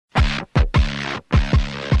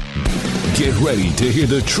Get ready to hear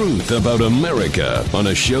the truth about America on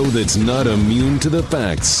a show that's not immune to the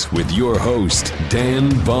facts with your host, Dan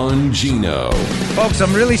Bongino. Folks,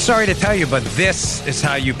 I'm really sorry to tell you, but this is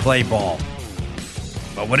how you play ball.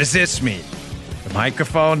 But what does this mean? The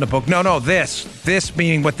microphone, the book? No, this. This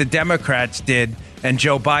meaning what the Democrats did and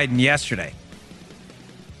Joe Biden yesterday.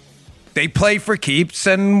 They play for keeps,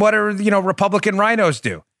 and what are, Republican rhinos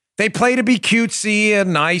do? They play to be cutesy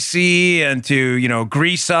and nicey and to,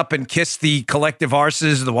 grease up and kiss the collective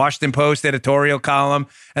arses of the Washington Post editorial column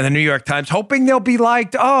and the New York Times, hoping they'll be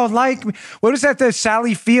liked. Oh, like me. What is that, the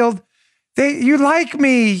Sally Field? You like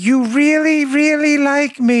me. You really, really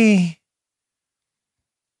like me.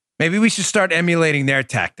 Maybe we should start emulating their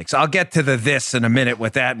tactics. I'll get to this in a minute,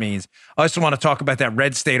 what that means. I also want to talk about that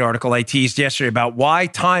Red State article I teased yesterday about why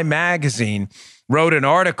Time Magazine wrote an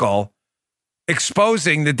article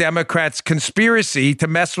exposing the Democrats' conspiracy to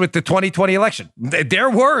mess with the 2020 election. Their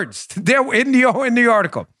words. They're in the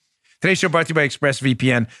article. Today's show brought to you by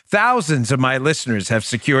ExpressVPN. Thousands of my listeners have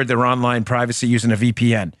secured their online privacy using a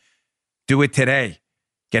VPN. Do it today.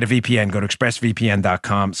 Get a VPN. Go to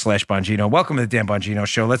expressvpn.com/Bongino. Welcome to the Dan Bongino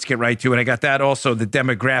Show. Let's get right to it. I got that also, the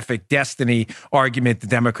demographic destiny argument the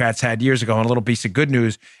Democrats had years ago. And a little piece of good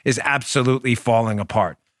news is absolutely falling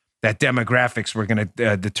apart. That demographics were going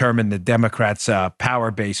to determine the Democrats'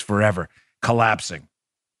 power base forever, collapsing.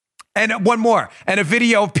 And one more, and a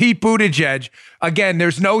video of Pete Buttigieg. Again,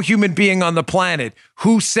 there's no human being on the planet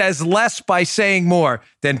who says less by saying more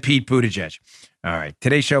than Pete Buttigieg. All right,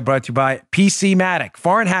 today's show brought to you by PCmatic.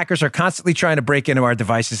 Foreign hackers are constantly trying to break into our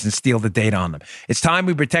devices and steal the data on them. It's time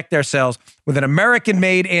we protect ourselves with an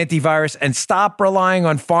American-made antivirus and stop relying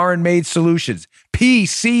on foreign-made solutions.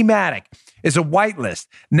 PCmatic is a whitelist,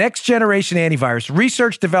 next-generation antivirus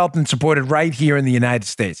researched, developed, and supported right here in the United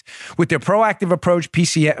States. With their proactive approach,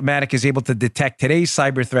 PCmatic is able to detect today's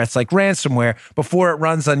cyber threats like ransomware before it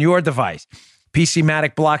runs on your device.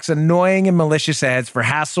 PCmatic blocks annoying and malicious ads for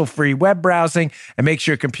hassle-free web browsing and makes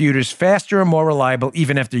your computers faster and more reliable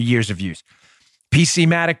even after years of use.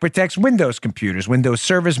 PCmatic protects Windows computers, Windows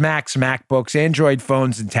servers, Macs, MacBooks, Android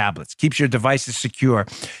phones, and tablets. Keeps your devices secure.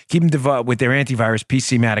 Keep them with their antivirus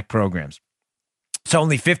PCmatic programs. It's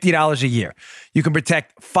only $50 a year. You can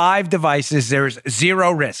protect 5 devices. There's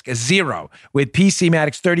zero risk, zero, with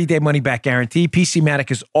PCmatic's 30-day money-back guarantee. PCmatic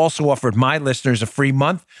has also offered my listeners a free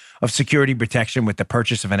month of security protection with the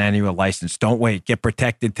purchase of an annual license. Don't wait. Get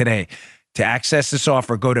protected today. To access this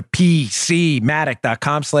offer, go to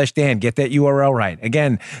PCmatic.com/Dan. Get that URL right.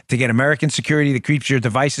 Again, to get American security that keeps your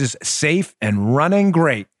devices safe and running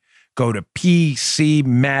great, go to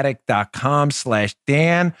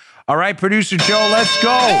PCmatic.com/Dan. All right, producer Joe, let's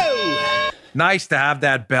go. Oh! Nice to have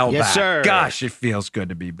that bell yes, back. Sir. Gosh, it feels good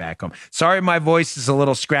to be back home. Sorry, my voice is a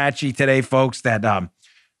little scratchy today, folks. That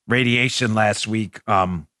radiation last week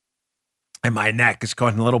and my neck is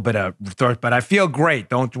causing a little bit of throat, but I feel great.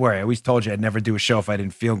 Don't worry. I always told you I'd never do a show if I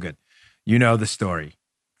didn't feel good. You know the story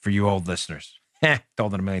for you old listeners.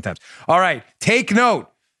 Told it a million times. All right, take note.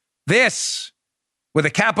 This, with a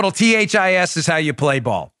capital THIS, is how you play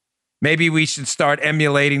ball. Maybe we should start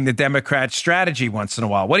emulating the Democrat strategy once in a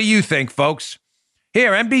while. What do you think, folks?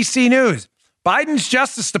 Here, NBC News. Biden's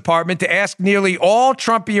Justice Department to ask nearly all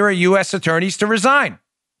Trump-era U.S. attorneys to resign,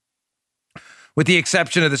 with the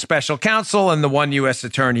exception of the special counsel and the one U.S.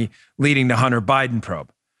 attorney leading the Hunter Biden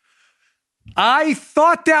probe. I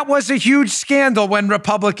thought that was a huge scandal when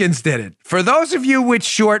Republicans did it. For those of you with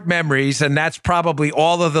short memories, and that's probably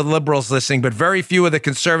all of the liberals listening, but very few of the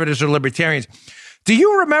conservatives or libertarians, do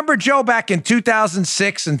you remember, Joe, back in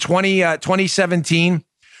 2006 and 2017,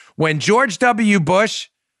 when George W. Bush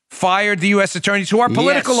fired the U.S. attorneys, who are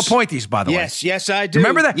political appointees, by the way? Yes, I do.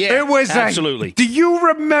 Remember that? Yeah, it was absolutely. Do you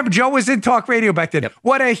remember? Joe was in talk radio back then. Yep.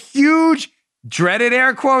 What a huge, dreaded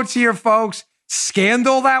air quotes here, folks,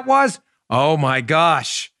 scandal that was. Oh, my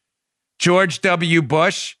gosh. George W.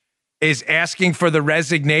 Bush is asking for the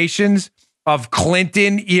resignations of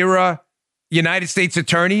Clinton-era United States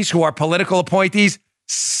attorneys who are political appointees.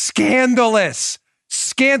 Scandalous.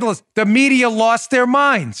 Scandalous. The media lost their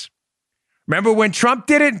minds. Remember when Trump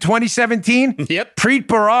did it in 2017? Yep. Preet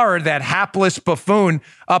Bharara, that hapless buffoon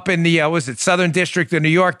up in the, Southern District of New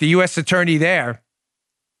York, the U.S. attorney there,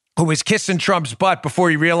 who was kissing Trump's butt before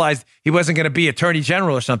he realized he wasn't going to be attorney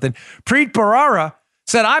general or something. Preet Bharara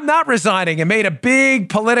said, I'm not resigning, and made a big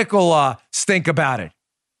political stink about it.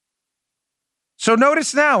 So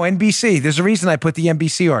notice now, NBC, there's a reason I put the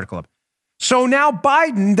NBC article up. So now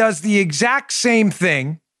Biden does the exact same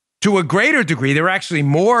thing to a greater degree. There were actually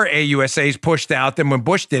more AUSAs pushed out than when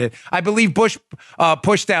Bush did it. I believe Bush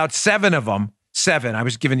pushed out 7 of them. 7. I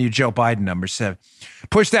was giving you Joe Biden number 7.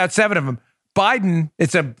 Pushed out 7 of them. Biden,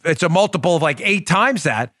 it's a multiple of like 8 times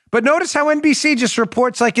that. But notice how NBC just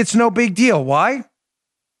reports like it's no big deal. Why?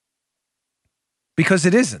 Because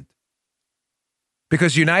it isn't.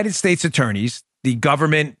 Because United States attorneys, the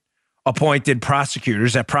government appointed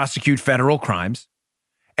prosecutors that prosecute federal crimes,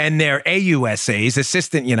 and their AUSAs,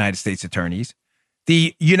 assistant United States attorneys,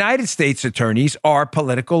 the United States attorneys are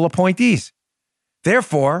political appointees.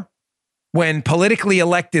 Therefore, when politically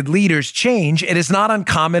elected leaders change, it is not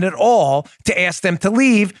uncommon at all to ask them to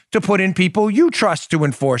leave to put in people you trust to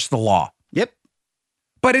enforce the law. Yep.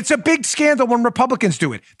 But it's a big scandal when Republicans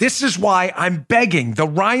do it. This is why I'm begging the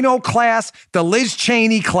Rhino class, the Liz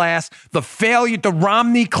Cheney class, the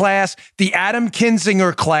Romney class, the Adam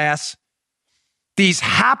Kinzinger class, these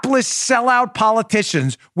hapless sellout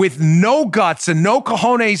politicians with no guts and no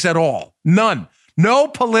cojones at all. None. No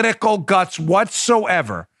political guts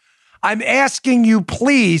whatsoever. I'm asking you,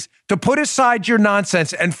 please, to put aside your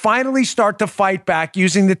nonsense and finally start to fight back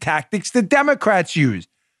using the tactics the Democrats use.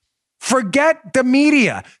 Forget the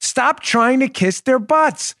media. Stop trying to kiss their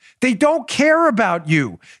butts. They don't care about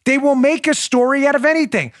you. They will make a story out of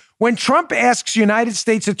anything. When Trump asks United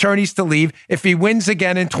States attorneys to leave if he wins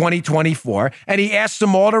again in 2024, and he asks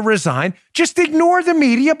them all to resign, just ignore the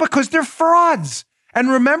media because they're frauds. And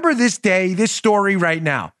remember this day, this story right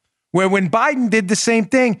now, where when Biden did the same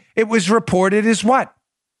thing, it was reported as what?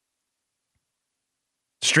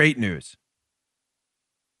 Straight news.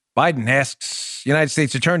 Biden asks United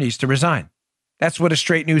States attorneys to resign. That's what a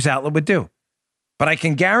straight news outlet would do. But I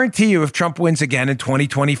can guarantee you if Trump wins again in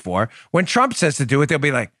 2024, when Trump says to do it, they'll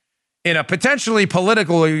be like, in a potentially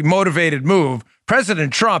politically motivated move,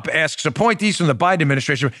 President Trump asks appointees from the Biden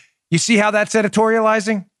administration. You see how that's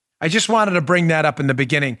editorializing? I just wanted to bring that up in the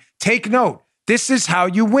beginning. Take note. This is how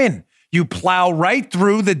you win. You plow right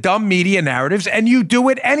through the dumb media narratives and you do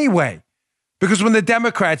it anyway. Because when the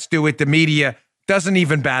Democrats do it, the media doesn't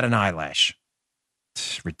even bat an eyelash.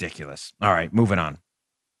 It's ridiculous. All right, moving on.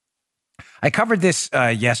 I covered this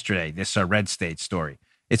yesterday, this Red State story.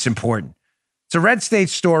 It's important. It's a Red State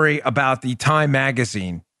story about the Time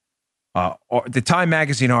Magazine, or the Time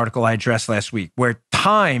Magazine article I addressed last week, where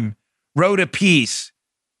Time wrote a piece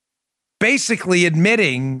basically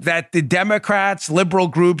admitting that the Democrats, liberal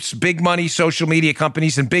groups, big money, social media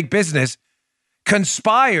companies, and big business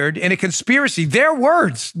conspired in a conspiracy, their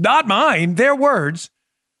words, not mine, their words,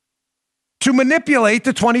 to manipulate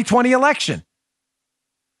the 2020 election.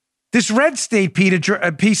 This Red State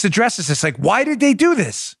piece addresses this. Like, why did they do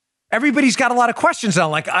this? Everybody's got a lot of questions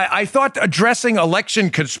on. Like, I thought addressing election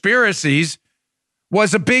conspiracies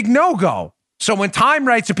was a big no-go. So when Time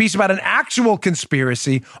writes a piece about an actual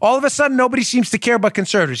conspiracy, all of a sudden nobody seems to care about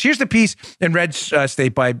conservatives. Here's the piece in Red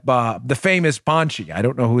State by the famous Bonchi. I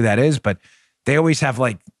don't know who that is, but they always have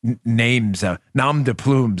like names, nom de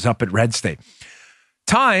plumes up at Red State.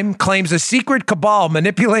 Time claims a secret cabal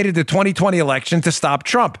manipulated the 2020 election to stop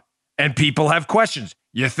Trump. And people have questions.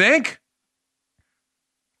 You think?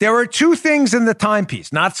 There are two things in the Time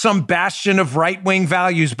piece, not some bastion of right-wing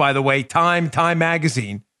values, by the way, Time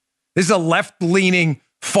Magazine. This is a left-leaning,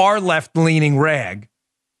 far left-leaning rag.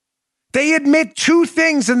 They admit two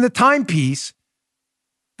things in the Time piece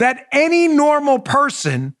that any normal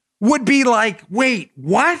person would be like, wait,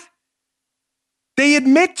 what? They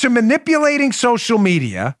admit to manipulating social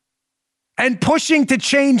media and pushing to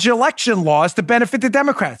change election laws to benefit the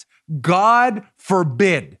Democrats. God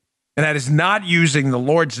forbid, and that is not using the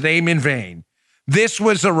Lord's name in vain, this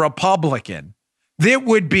was a Republican. It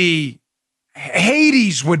would be,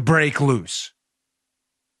 Hades would break loose.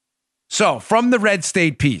 So, from the Red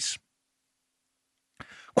State piece,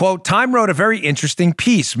 quote, Time wrote a very interesting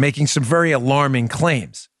piece making some very alarming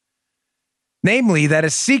claims. Namely, that a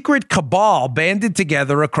secret cabal banded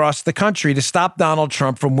together across the country to stop Donald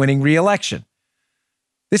Trump from winning re-election.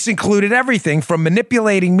 This included everything from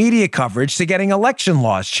manipulating media coverage to getting election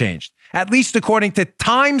laws changed, at least according to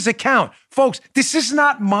Time's account. Folks, this is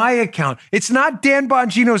not my account. It's not Dan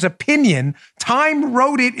Bongino's opinion. Time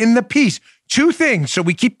wrote it in the piece. Two things, so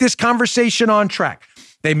we keep this conversation on track.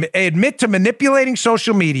 They admit to manipulating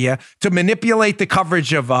social media to manipulate the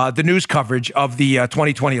coverage of the news coverage of the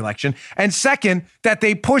 2020 election. And second, that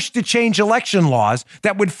they pushed to change election laws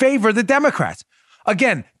that would favor the Democrats.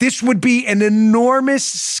 Again, this would be an enormous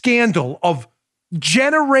scandal of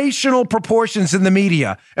generational proportions in the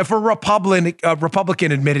media if a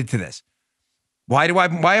Republican admitted to this. Why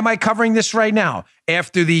am I covering this right now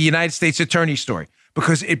after the United States attorney story?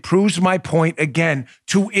 Because it proves my point again,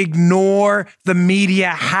 to ignore the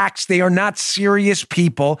media hacks. They are not serious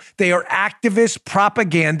people. They are activist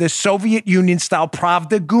propaganda, Soviet Union style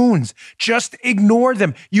Pravda goons. Just ignore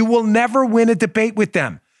them. You will never win a debate with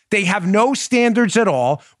them. They have no standards at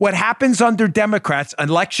all. What happens under Democrats,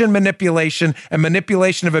 election manipulation and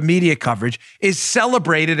manipulation of a media coverage, is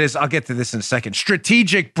celebrated as, I'll get to this in a second,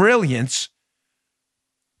 strategic brilliance.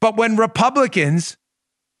 But when Republicans,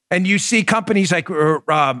 and you see companies like,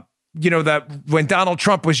 that when Donald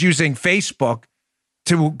Trump was using Facebook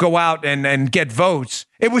to go out and get votes,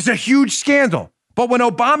 it was a huge scandal. But when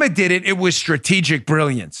Obama did it, it was strategic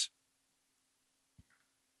brilliance.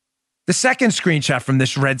 The second screenshot from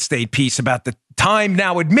this Red State piece about the Time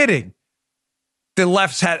now admitting the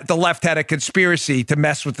left had a conspiracy to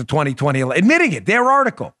mess with the 2020 election. Admitting it, their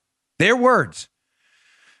article, their words.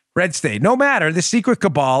 Red State, no matter, the secret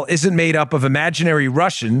cabal isn't made up of imaginary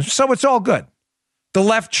Russians, so it's all good. The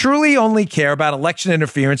left truly only care about election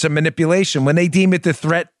interference and manipulation when they deem it a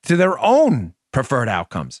threat to their own preferred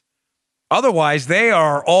outcomes. Otherwise, they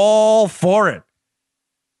are all for it.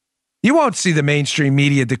 You won't see the mainstream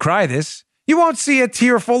media decry this. You won't see a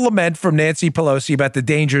tearful lament from Nancy Pelosi about the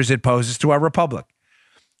dangers it poses to our republic.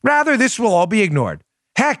 Rather, this will all be ignored.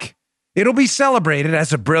 Heck, it'll be celebrated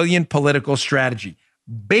as a brilliant political strategy.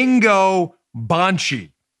 Bingo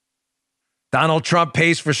Bonchi. Donald Trump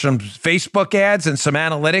pays for some Facebook ads and some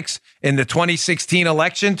analytics in the 2016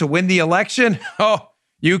 election to win the election. Oh,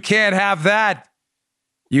 you can't have that.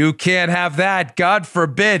 You can't have that. God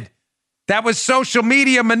forbid. That was social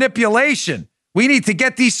media manipulation. We need to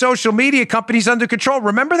get these social media companies under control.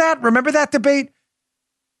 Remember that? Remember that debate?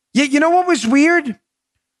 Yeah, you know what was weird?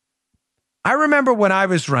 I remember when I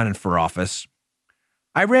was running for office,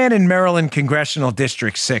 I ran in Maryland Congressional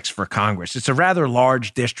District 6 for Congress. It's a rather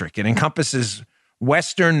large district. It encompasses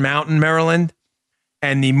western mountain Maryland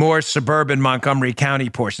and the more suburban Montgomery County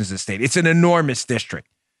portions of the state. It's an enormous district.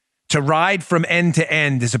 To ride from end to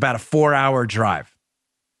end is about a 4-hour drive,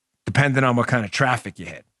 depending on what kind of traffic you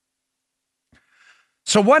hit.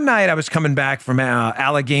 So one night I was coming back from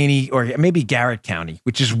Allegheny, or maybe Garrett County,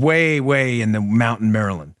 which is way, way in the mountain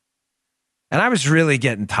Maryland. And I was really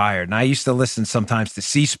getting tired. And I used to listen sometimes to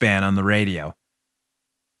C-SPAN on the radio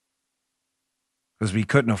because we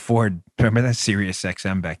couldn't afford, remember that Sirius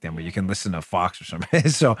XM back then where you can listen to Fox or something.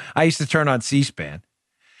 So I used to turn on C-SPAN.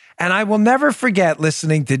 And I will never forget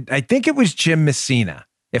listening to, I think it was Jim Messina,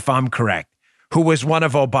 if I'm correct, who was one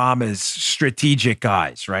of Obama's strategic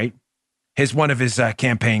guys, right? One of his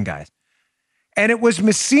campaign guys. And it was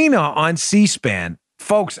Messina on C-SPAN.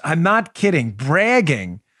 Folks, I'm not kidding,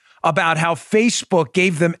 bragging about how Facebook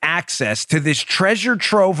gave them access to this treasure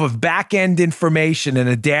trove of back-end information in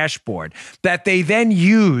a dashboard that they then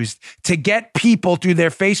used to get people through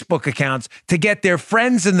their Facebook accounts to get their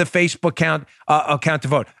friends in the Facebook account to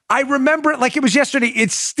vote. I remember it like it was yesterday.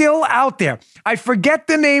 It's still out there. I forget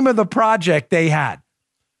the name of the project they had,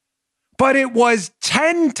 but it was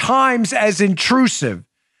 10 times as intrusive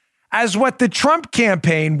as what the Trump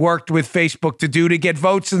campaign worked with Facebook to do to get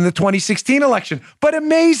votes in the 2016 election. But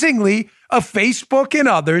amazingly, Facebook and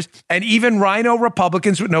others, and even Rhino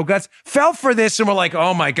Republicans with no guts, fell for this and were like,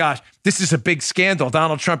 oh my gosh, this is a big scandal.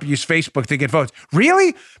 Donald Trump used Facebook to get votes.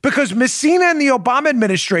 Really? Because Messina and the Obama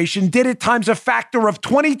administration did it times a factor of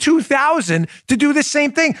 22,000 to do the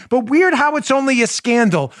same thing. But weird how it's only a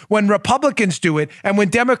scandal when Republicans do it and when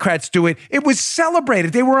Democrats do it. It was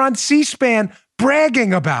celebrated. They were on C-SPAN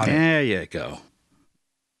bragging about it. There you go.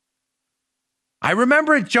 I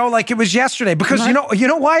remember it, Joe, like it was yesterday because you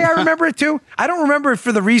know why I remember it too? I don't remember it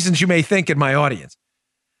for the reasons you may think in my audience.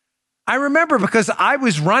 I remember because I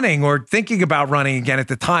was running or thinking about running again at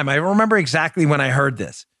the time. I remember exactly when I heard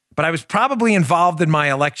this, but I was probably involved in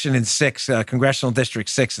my election in Congressional District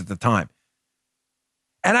 6 at the time.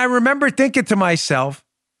 And I remember thinking to myself,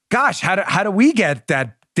 gosh, how do we get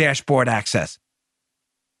that dashboard access?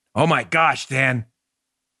 Oh my gosh, Dan.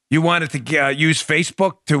 You wanted to use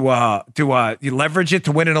Facebook to leverage it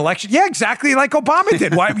to win an election? Yeah, exactly like Obama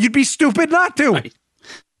did. Why you'd be stupid not to? Right.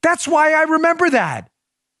 That's why I remember that.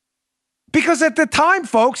 Because at the time,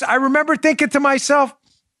 folks, I remember thinking to myself,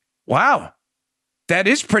 wow, that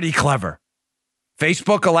is pretty clever.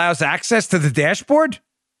 Facebook allows access to the dashboard?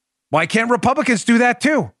 Why can't Republicans do that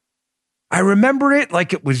too? I remember it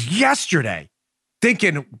like it was yesterday,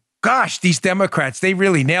 thinking, gosh, these Democrats, they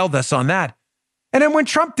really nailed us on that. And then when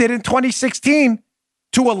Trump did in 2016,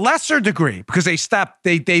 to a lesser degree, because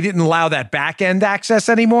they didn't allow that back-end access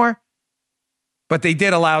anymore, but they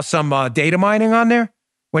did allow some data mining on there.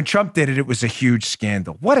 When Trump did it, it was a huge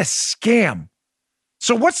scandal. What a scam.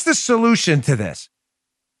 So what's the solution to this?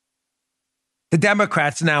 The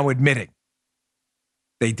Democrats now admitting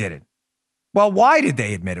they did it. Well, why did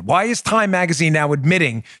they admit it? Why is Time Magazine now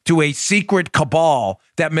admitting to a secret cabal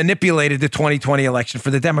that manipulated the 2020 election for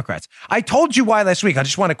the Democrats? I told you why last week. I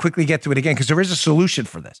just want to quickly get to it again because there is a solution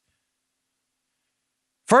for this.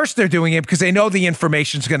 First, they're doing it because they know the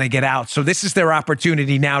information's going to get out. So this is their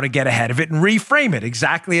opportunity now to get ahead of it and reframe it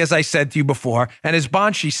exactly as I said to you before. And as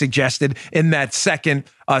Bonshi suggested in that second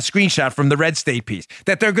screenshot from the Red State piece,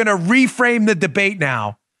 that they're going to reframe the debate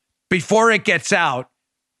now before it gets out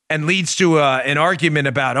and leads to an argument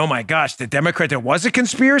about, oh my gosh, the Democrat, there was a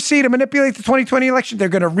conspiracy to manipulate the 2020 election. They're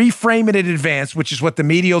going to reframe it in advance, which is what the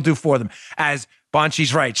media will do for them, as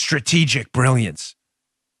Bonshi's right, strategic brilliance.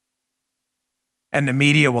 And the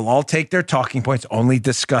media will all take their talking points, only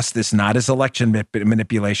discuss this not as election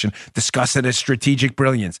manipulation, discuss it as strategic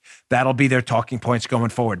brilliance. That'll be their talking points going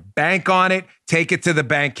forward. Bank on it, take it to the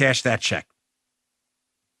bank, cash that check.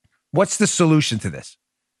 What's the solution to this?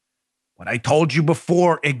 What I told you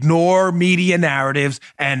before, ignore media narratives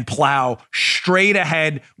and plow straight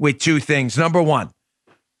ahead with two things. Number one,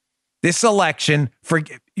 this election, for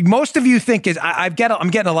most of you think is, I'm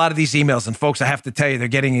getting a lot of these emails, and folks, I have to tell you, they're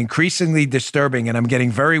getting increasingly disturbing, and I'm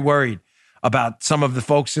getting very worried about some of the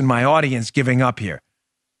folks in my audience giving up here.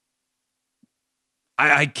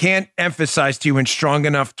 I can't emphasize to you in strong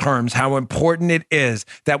enough terms how important it is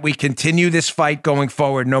that we continue this fight going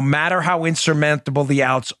forward, no matter how insurmountable the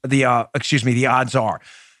odds are.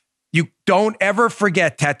 You don't ever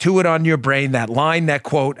forget, tattoo it on your brain, that line, that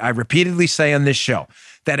quote I repeatedly say on this show,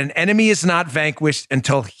 that an enemy is not vanquished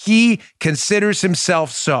until he considers himself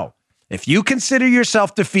so. If you consider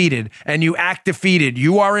yourself defeated and you act defeated,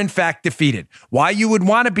 you are in fact defeated. Why you would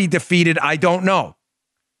want to be defeated, I don't know.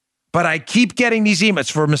 But I keep getting these emails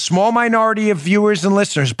from a small minority of viewers and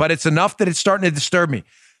listeners, but it's enough that it's starting to disturb me.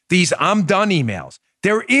 These I'm done emails.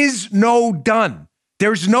 There is no done.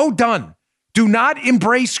 There's no done. Do not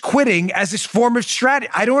embrace quitting as this form of strategy.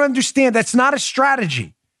 I don't understand. That's not a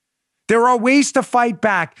strategy. There are ways to fight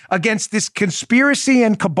back against this conspiracy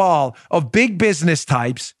and cabal of big business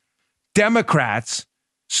types, Democrats,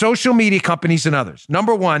 social media companies, and others.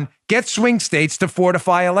 Number one, get swing states to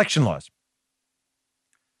fortify election laws.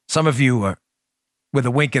 Some of you, with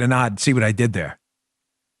a wink and a nod, see what I did there.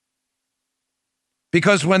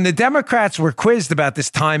 Because when the Democrats were quizzed about this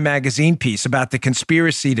Time Magazine piece about the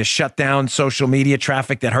conspiracy to shut down social media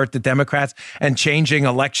traffic that hurt the Democrats and changing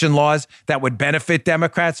election laws that would benefit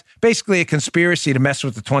Democrats, basically a conspiracy to mess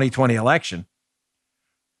with the 2020 election.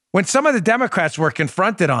 When some of the Democrats were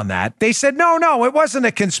confronted on that, they said, no, it wasn't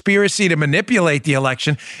a conspiracy to manipulate the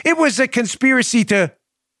election. It was a conspiracy to,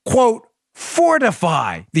 quote,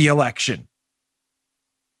 fortify the election.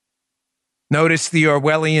 Notice the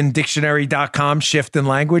Orwellian shift in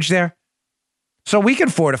language there. So we can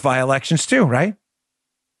fortify elections too, right?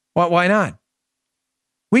 Why not?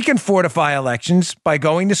 We can fortify elections by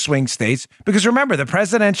going to swing states because remember, the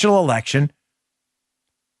presidential election,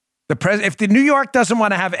 if the New York doesn't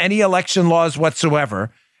want to have any election laws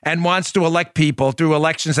whatsoever and wants to elect people through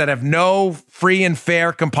elections that have no free and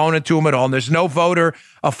fair component to them at all, and there's no voter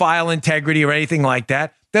file integrity or anything like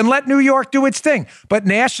that, then let New York do its thing. But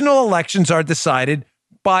national elections are decided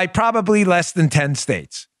by probably less than 10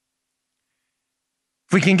 states.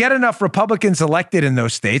 If we can get enough Republicans elected in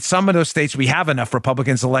those states, some of those states we have enough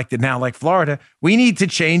Republicans elected now, like Florida, we need to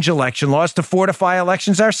change election laws to fortify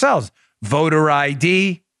elections ourselves. Voter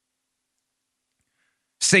ID,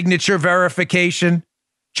 signature verification,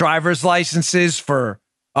 driver's licenses for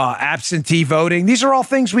absentee voting. These are all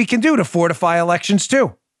things we can do to fortify elections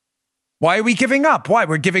too. Why are we giving up? Why?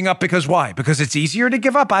 We're giving up because why? Because it's easier to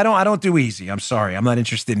give up? I don't do easy. I'm sorry. I'm not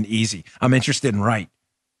interested in easy. I'm interested in right.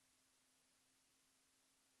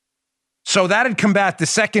 So that'd combat the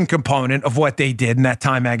second component of what they did in that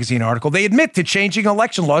Time Magazine article. They admit to changing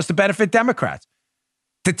election laws to benefit Democrats,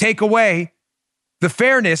 to take away the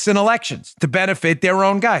fairness in elections, to benefit their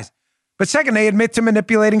own guys. But second, they admit to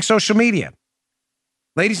manipulating social media.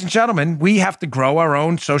 Ladies and gentlemen, we have to grow our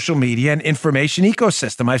own social media and information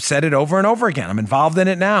ecosystem. I've said it over and over again. I'm involved in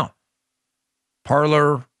it now.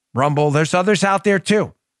 Parler, Rumble, there's others out there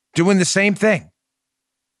too, doing the same thing.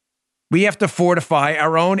 We have to fortify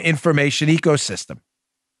our own information ecosystem.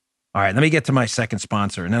 All right, let me get to my second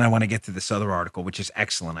sponsor, and then I want to get to this other article, which is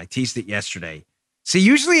excellent. I teased it yesterday. See,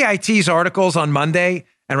 usually I tease articles on Monday,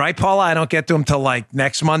 and right, Paula, I don't get to them till like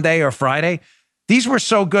next Monday or Friday. These were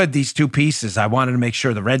so good, these two pieces. I wanted to make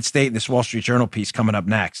sure the Red State and this Wall Street Journal piece coming up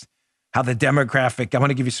next. How the demographic, I want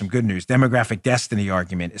to give you some good news, demographic destiny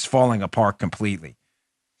argument is falling apart completely.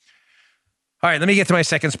 All right, let me get to my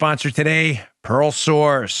second sponsor today, Pearl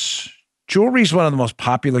Source. Jewelry is one of the most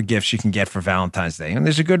popular gifts you can get for Valentine's Day, and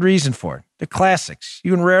there's a good reason for it. They're classics.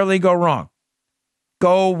 You can rarely go wrong.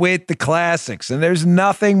 Go with the classics. And there's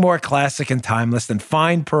nothing more classic and timeless than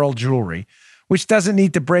fine pearl jewelry, which doesn't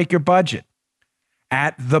need to break your budget.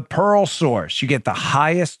 At the Pearl Source, you get the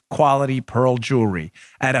highest quality pearl jewelry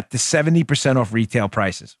at up to 70% off retail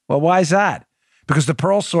prices. Well, why is that? Because the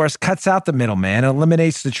Pearl Source cuts out the middleman and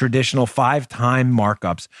eliminates the traditional 5-time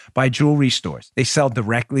markups by jewelry stores. They sell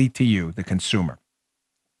directly to you, the consumer.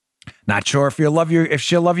 Not sure if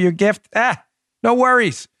she'll love your gift? No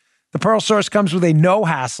worries. The Pearl Source comes with a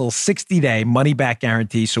no-hassle 60-day money-back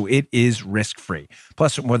guarantee, so it is risk-free.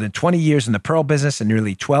 Plus, with more than 20 years in the pearl business and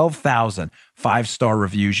nearly 12,000 five-star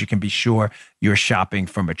reviews, you can be sure you're shopping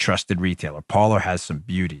from a trusted retailer. Paula has some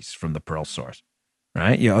beauties from the Pearl Source,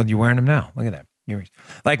 right? You're wearing them now. Look at that.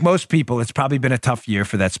 Like most people, it's probably been a tough year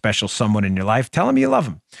for that special someone in your life. Tell them you love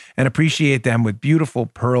them and appreciate them with beautiful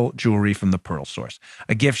pearl jewelry from the Pearl Source.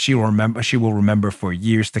 A gift she will remember for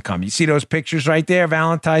years to come. You see those pictures right there?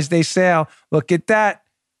 Valentine's Day sale. Look at that.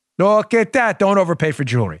 Look at that. Don't overpay for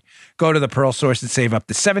jewelry. Go to the Pearl Source and save up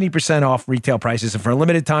to 70% off retail prices. And for a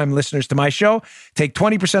limited time, listeners to my show, take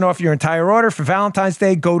 20% off your entire order for Valentine's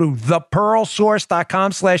Day. Go to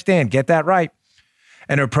thepearlsource.com/Dan. Get that right.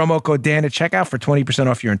 Enter promo code Dan at checkout for 20%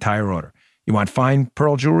 off your entire order. You want fine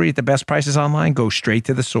pearl jewelry at the best prices online? Go straight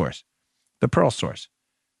to the source, the Pearl Source.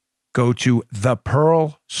 Go to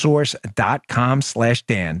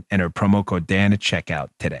thepearlsource.com/Dan. Enter promo code Dan at checkout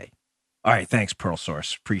today. All right, thanks, Pearl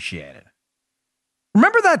Source. Appreciate it.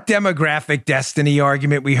 Remember that demographic destiny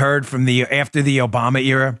argument we heard from after the Obama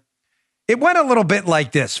era? It went a little bit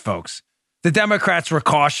like this, folks. The Democrats were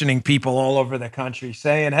cautioning people all over the country,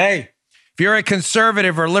 saying, hey, if you're a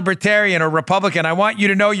conservative or libertarian or Republican, I want you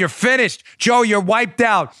to know you're finished. Joe, you're wiped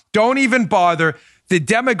out. Don't even bother. The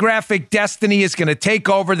demographic destiny is going to take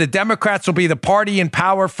over. The Democrats will be the party in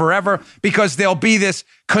power forever because there'll be this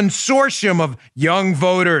consortium of young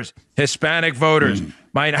voters, Hispanic voters.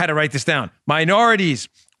 I had to write this down. Minorities,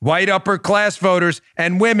 white upper class voters,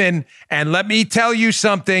 and women. And let me tell you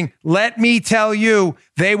something. Let me tell you,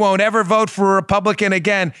 they won't ever vote for a Republican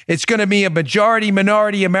again. It's going to be a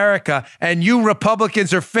majority-minority America, and you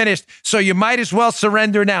Republicans are finished, so you might as well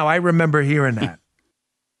surrender now. I remember hearing that.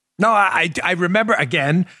 No, I remember,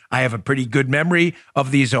 again, I have a pretty good memory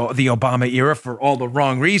of the Obama era for all the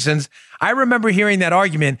wrong reasons. I remember hearing that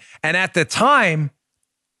argument, and at the time,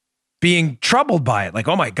 being troubled by it. Like,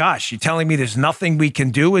 oh my gosh, you're telling me there's nothing we can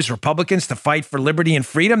do as Republicans to fight for liberty and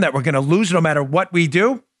freedom, that we're going to lose no matter what we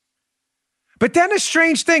do? But then a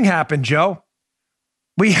strange thing happened, Joe.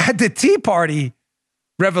 We had the Tea Party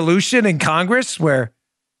revolution in Congress where,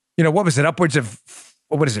 what was it? Upwards of,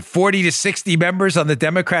 40 to 60 members on the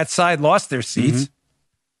Democrat side lost their seats. Mm-hmm.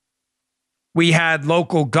 We had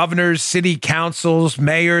local governors, city councils,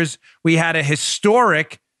 mayors. We had a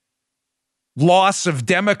historic loss of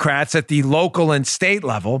Democrats at the local and state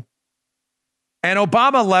level. And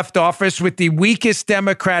Obama left office with the weakest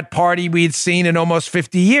Democrat party we'd seen in almost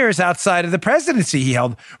 50 years outside of the presidency he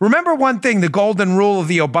held. Remember one thing, the golden rule of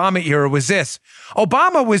the Obama era was this.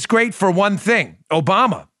 Obama was great for one thing.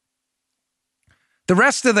 Obama. The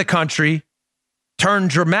rest of the country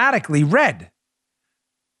turned dramatically red.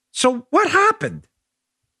 So what happened?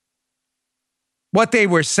 What they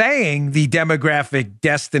were saying, the demographic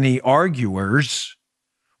destiny arguers,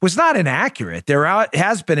 was not inaccurate. There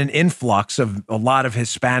has been an influx of a lot of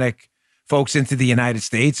Hispanic folks into the United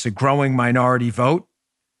States, a growing minority vote.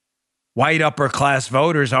 White upper class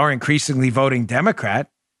voters are increasingly voting Democrat,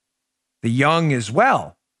 the young as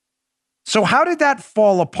well. So how did that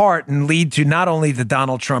fall apart and lead to not only the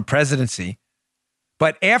Donald Trump presidency,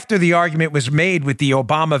 but after the argument was made with the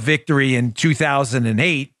Obama victory in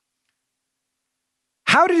 2008,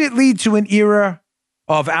 how did it lead to an era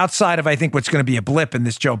of, outside of, I think, what's going to be a blip in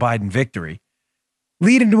this Joe Biden victory,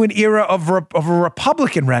 lead into an era of a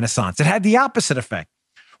Republican renaissance? It had the opposite effect.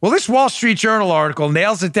 Well, this Wall Street Journal article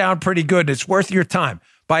nails it down pretty good, and it's worth your time,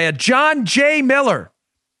 by a John J. Miller.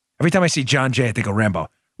 Every time I see John J., I think of Rambo.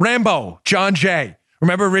 Rambo, John J.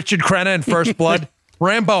 Remember Richard Crenna in First Blood?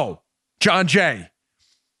 Rambo, John J.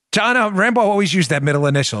 Rambo always used that middle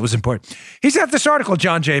initial. It was important. He's got this article,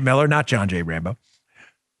 John J. Miller, not John J. Rambo.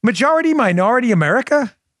 Majority Minority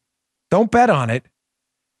America? Don't bet on it.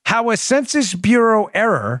 How a Census Bureau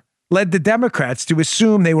error led the Democrats to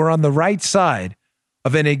assume they were on the right side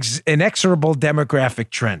of an inexorable demographic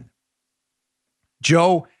trend.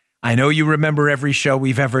 Joe, I know you remember every show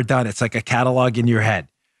we've ever done. It's like a catalog in your head.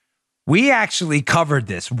 We actually covered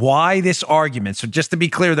this. Why this argument? So just to be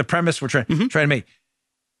clear, the premise we're trying to make.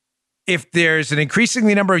 If there's an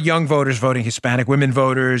increasingly number of young voters voting Hispanic, women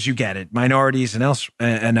voters, you get it, minorities and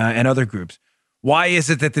other groups. Why is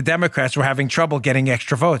it that the Democrats were having trouble getting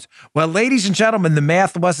extra votes? Well, ladies and gentlemen, the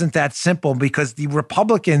math wasn't that simple because the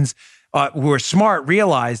Republicans who were smart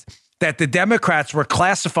realized that the Democrats were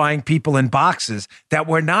classifying people in boxes that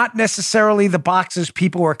were not necessarily the boxes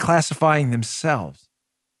people were classifying themselves.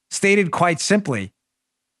 Stated quite simply,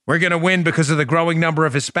 we're going to win because of the growing number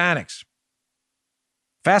of Hispanics.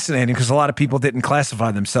 Fascinating, because a lot of people didn't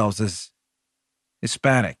classify themselves as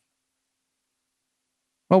Hispanic.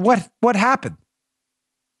 Well, what happened?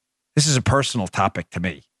 This is a personal topic to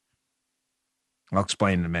me. I'll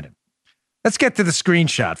explain in a minute. Let's get to the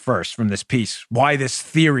screenshot first from this piece. Why this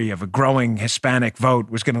theory of a growing Hispanic vote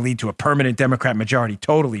was going to lead to a permanent Democrat majority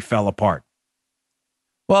totally fell apart.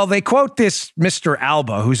 Well, they quote this Mr.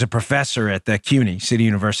 Alba, who's a professor at the CUNY, City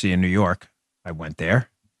University in New York. I went there.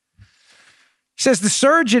 He says the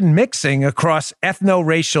surge in mixing across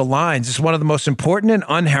ethno-racial lines is one of the most important and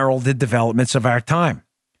unheralded developments of our time.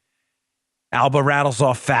 Alba rattles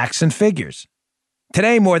off facts and figures.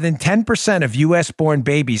 Today, more than 10% of U.S.-born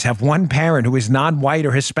babies have one parent who is non-white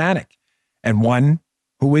or Hispanic, and one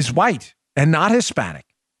who is white and not Hispanic.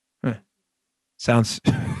 Sounds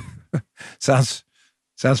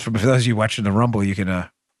for those of you watching the Rumble, you can.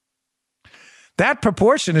 That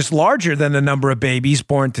proportion is larger than the number of babies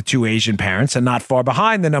born to two Asian parents and not far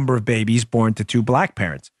behind the number of babies born to two black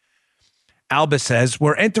parents. Alba says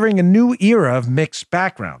we're entering a new era of mixed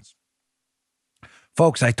backgrounds.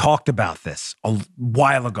 Folks, I talked about this a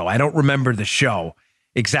while ago. I don't remember the show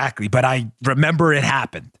exactly, but I remember it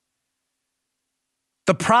happened.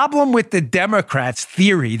 The problem with the Democrats'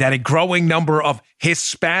 theory that a growing number of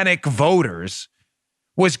Hispanic voters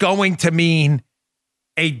was going to mean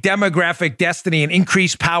a demographic destiny and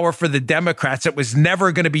increased power for the Democrats that was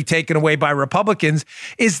never going to be taken away by Republicans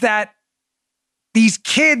is that these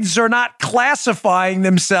kids are not classifying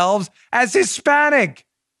themselves as Hispanic.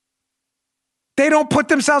 They don't put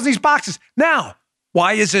themselves in these boxes. Now,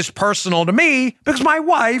 why is this personal to me? Because my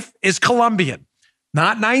wife is Colombian.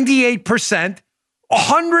 Not 98%,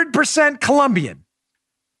 100% Colombian.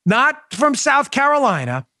 Not from South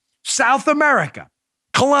Carolina, South America,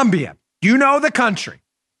 Colombia. You know the country.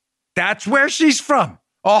 That's where she's from.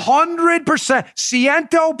 100%.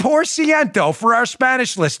 Ciento por ciento for our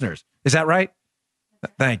Spanish listeners. Is that right?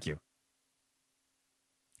 Thank you.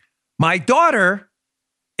 My daughter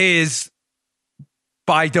is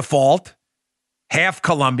by default half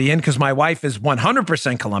Colombian because my wife is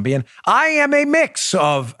 100% Colombian. I am a mix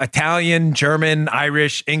of Italian, German,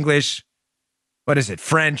 Irish, English,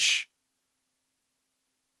 French,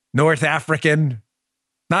 North African.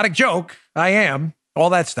 Not a joke. I am. All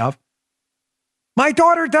that stuff. My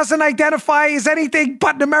daughter doesn't identify as anything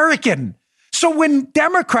but an American. So when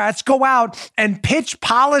Democrats go out and pitch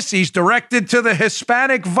policies directed to the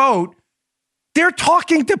Hispanic vote, they're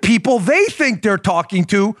talking to people they think they're talking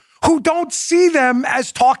to who don't see them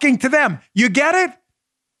as talking to them. You get it?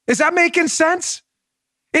 Is that making sense?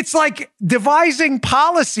 It's like devising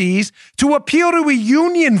policies to appeal to a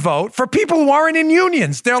union vote for people who aren't in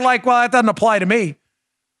unions. They're like, well, that doesn't apply to me.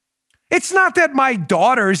 It's not that my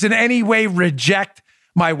daughters in any way reject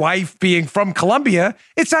my wife being from Colombia.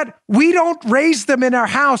 It's that we don't raise them in our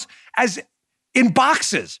house as in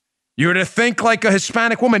boxes. You're to think like a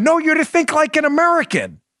Hispanic woman. No, you're to think like an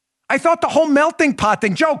American. I thought the whole melting pot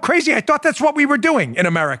thing, Joe, crazy. I thought that's what we were doing in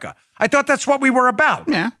America. I thought that's what we were about.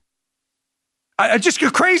 Yeah. Just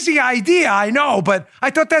a crazy idea, I know, but I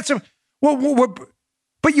thought that's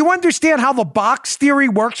but you understand how the box theory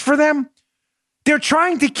works for them? They're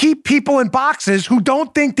trying to keep people in boxes who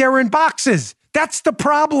don't think they're in boxes. That's the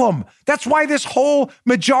problem. That's why this whole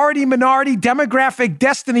majority-minority demographic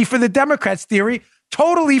destiny for the Democrats theory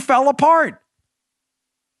totally fell apart.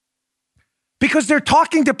 Because they're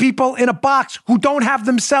talking to people in a box who don't have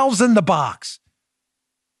themselves in the box.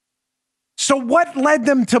 So what led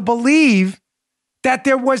them to believe that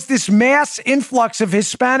there was this mass influx of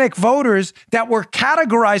Hispanic voters that were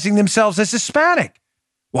categorizing themselves as Hispanic?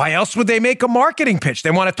 Why else would they make a marketing pitch?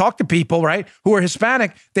 They want to talk to people, right, who are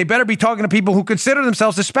Hispanic. They better be talking to people who consider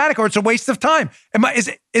themselves Hispanic or it's a waste of time.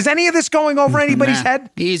 Is any of this going over anybody's head?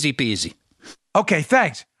 Easy peasy. Okay,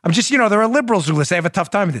 thanks. I'm just, there are liberals who listen. I have a tough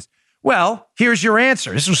time with this. Well, here's your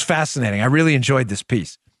answer. This was fascinating. I really enjoyed this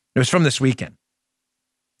piece. It was from this weekend.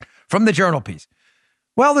 From the Journal piece.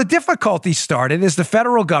 Well, the difficulty started as the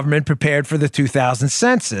federal government prepared for the 2000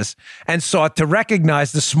 census and sought to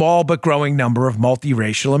recognize the small but growing number of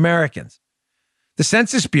multiracial Americans. The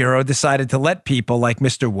Census Bureau decided to let people like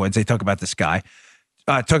Mr. Woods, they talk about this guy,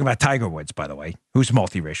 talking about Tiger Woods, by the way, who's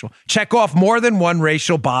multiracial, check off more than one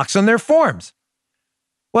racial box on their forms.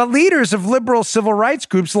 Well, leaders of liberal civil rights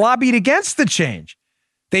groups lobbied against the change.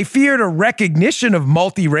 They feared a recognition of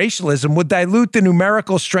multiracialism would dilute the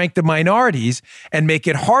numerical strength of minorities and make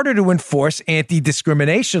it harder to enforce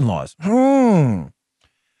anti-discrimination laws.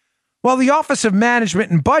 Well, the Office of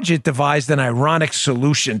Management and Budget devised an ironic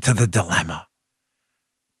solution to the dilemma.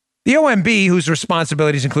 The OMB, whose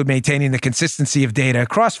responsibilities include maintaining the consistency of data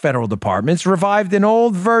across federal departments, revived an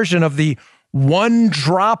old version of the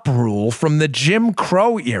one-drop rule from the Jim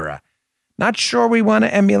Crow era. Not sure we want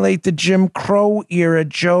to emulate the Jim Crow era,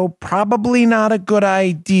 Joe. Probably not a good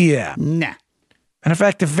idea. Nah. And in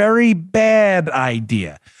fact, a very bad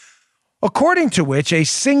idea. According to which, a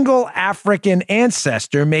single African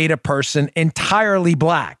ancestor made a person entirely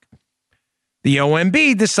black. The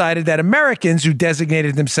OMB decided that Americans who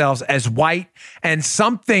designated themselves as white and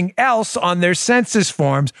something else on their census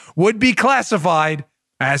forms would be classified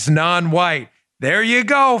as non-white. There you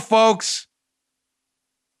go, folks.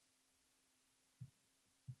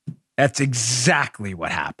 That's exactly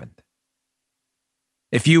what happened.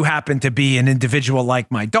 If you happen to be an individual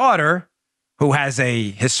like my daughter, who has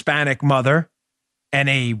a Hispanic mother and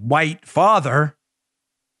a white father,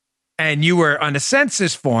 and you were on a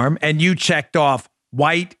census form and you checked off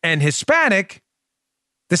white and Hispanic,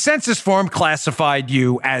 the census form classified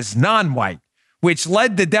you as non-white, which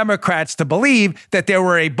led the Democrats to believe that there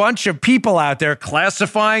were a bunch of people out there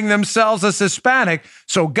classifying themselves as Hispanic.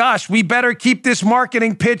 So, gosh, we better keep this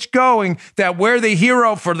marketing pitch going that we're the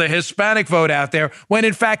hero for the Hispanic vote out there, when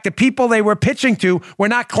in fact the people they were pitching to were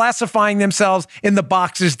not classifying themselves in the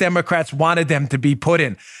boxes Democrats wanted them to be put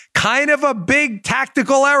in. Kind of a big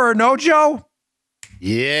tactical error, no, Joe?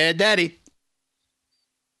 Yeah, Daddy.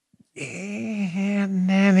 Yeah,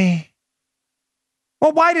 Nanny.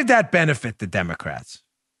 Well, why did that benefit the Democrats?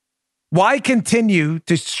 Why continue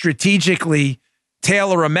to strategically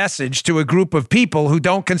tailor a message to a group of people who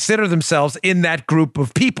don't consider themselves in that group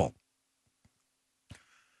of people?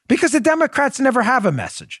 Because the Democrats never have a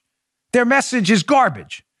message. Their message is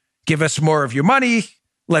garbage. Give us more of your money.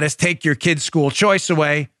 Let us take your kids' school choice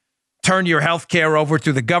away. Turn your health care over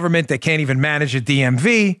to the government that can't even manage a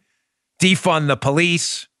DMV. Defund the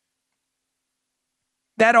police.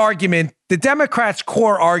 That argument, the Democrats'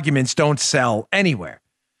 core arguments don't sell anywhere.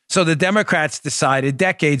 So the Democrats decided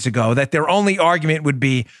decades ago that their only argument would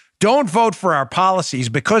be, don't vote for our policies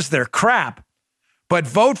because they're crap, but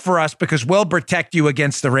vote for us because we'll protect you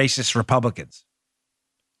against the racist Republicans.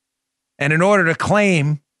 And in order to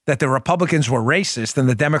claim that the Republicans were racist and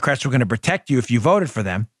the Democrats were going to protect you if you voted for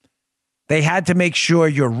them, they had to make sure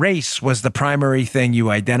your race was the primary thing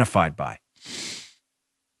you identified by.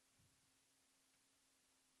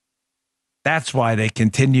 That's why they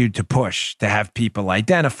continued to push to have people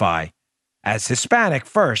identify as Hispanic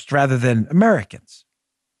first rather than Americans,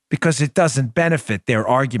 because it doesn't benefit their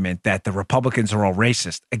argument that the Republicans are all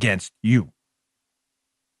racist against you.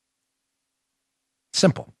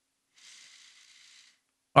 Simple.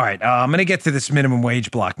 All right, I'm going to get to this minimum wage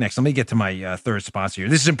block next. Let me get to my third sponsor here.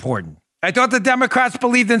 This is important. I thought the Democrats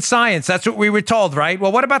believed in science. That's what we were told, right?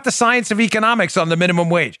 Well, what about the science of economics on the minimum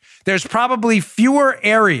wage? There's probably fewer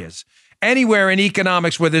areas anywhere in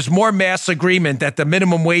economics where there's more mass agreement that the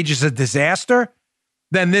minimum wage is a disaster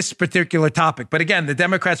than this particular topic. But again, the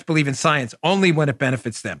Democrats believe in science only when it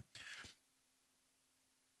benefits them.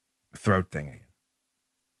 Throat thing again.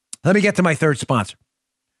 Let me get to my third sponsor.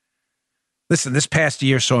 Listen, this past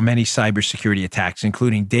year saw many cybersecurity attacks,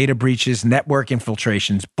 including data breaches, network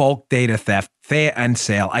infiltrations, bulk data theft, and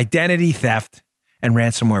sale, identity theft, and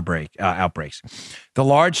ransomware outbreaks. The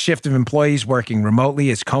large shift of employees working remotely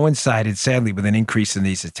has coincided, sadly, with an increase in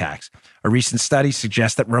these attacks. A recent study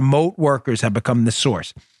suggests that remote workers have become the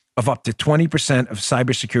source of up to 20% of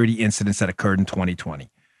cybersecurity incidents that occurred in 2020.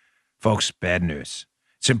 Folks, bad news.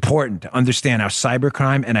 It's important to understand how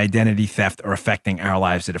cybercrime and identity theft are affecting our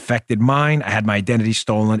lives. It affected mine. I had my identity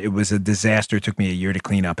stolen. It was a disaster. It took me a year to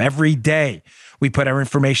clean up. Every day, we put our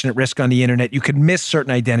information at risk on the internet. You could miss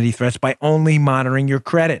certain identity threats by only monitoring your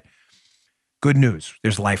credit. Good news.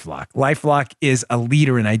 There's LifeLock. LifeLock is a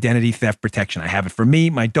leader in identity theft protection. I have it for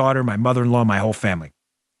me, my daughter, my mother-in-law, my whole family.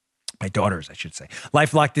 My daughters, I should say.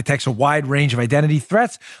 LifeLock detects a wide range of identity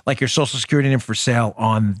threats, like your social security number for sale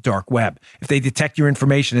on the dark web. If they detect your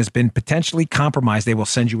information has been potentially compromised, they will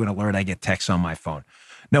send you an alert. I get texts on my phone.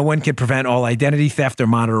 No one can prevent all identity theft or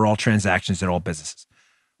monitor all transactions at all businesses.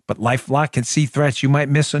 But LifeLock can see threats you might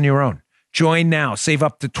miss on your own. Join now. Save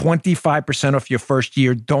up to 25% off your first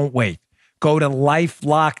year. Don't wait. Go to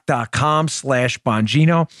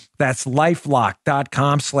lifelock.com/Bongino. That's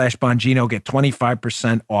lifelock.com/Bongino. Get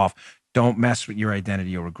 25% off. Don't mess with your identity.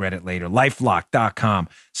 You'll regret it later.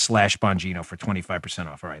 Lifelock.com/Bongino for 25%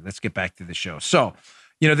 off. All right, let's get back to the show. So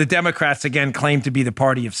The Democrats, again, claim to be the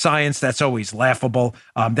party of science. That's always laughable.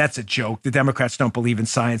 That's a joke. The Democrats don't believe in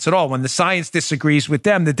science at all. When the science disagrees with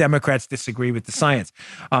them, the Democrats disagree with the science.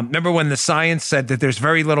 Remember when the science said that there's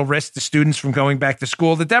very little risk to students from going back to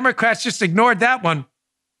school? The Democrats just ignored that one.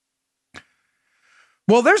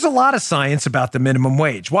 Well, there's a lot of science about the minimum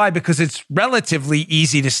wage. Why? Because it's relatively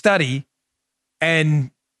easy to study,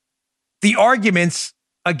 and the arguments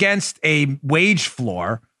against a wage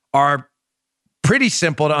floor are pretty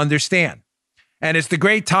simple to understand. And as the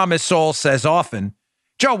great Thomas Sowell says often,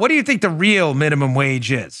 Joe, what do you think the real minimum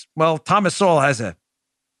wage is? Well, Thomas Sowell has an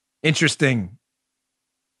interesting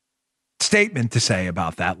statement to say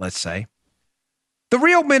about that, let's say. The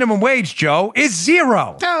real minimum wage, Joe, is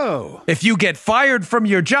zero. Oh. If you get fired from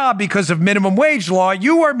your job because of minimum wage law,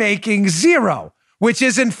 you are making zero, which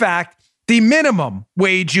is, in fact, the minimum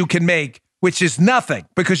wage you can make, which is nothing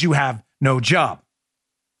because you have no job.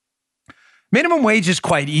 Minimum wage is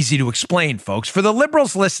quite easy to explain, folks. For the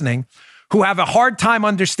liberals listening who have a hard time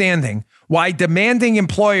understanding why demanding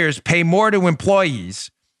employers pay more to employees,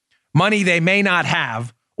 money they may not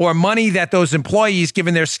have, or money that those employees,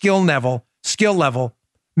 given their skill level,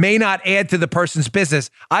 may not add to the person's business,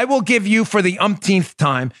 I will give you for the umpteenth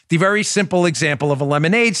time the very simple example of a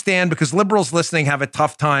lemonade stand, because liberals listening have a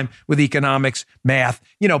tough time with economics, math,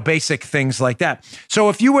 basic things like that. So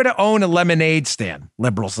if you were to own a lemonade stand,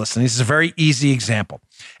 liberals listening, this is a very easy example.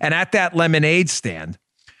 And at that lemonade stand,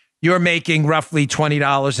 you're making roughly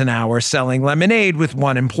 $20 an hour selling lemonade with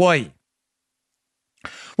one employee.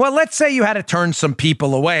 Well, let's say you had to turn some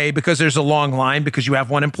people away because there's a long line because you have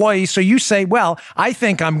one employee. So you say, well, I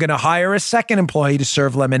think I'm going to hire a second employee to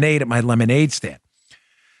serve lemonade at my lemonade stand.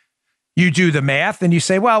 You do the math and you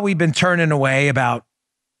say, well, we've been turning away about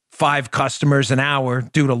 5 customers an hour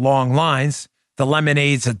due to long lines. The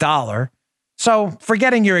lemonade's $1. So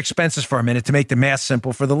forgetting your expenses for a minute to make the math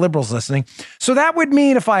simple for the liberals listening. So that would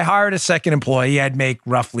mean if I hired a second employee, I'd make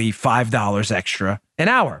roughly $5 extra an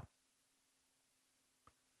hour.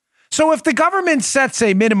 So if the government sets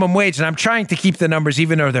a minimum wage, and I'm trying to keep the numbers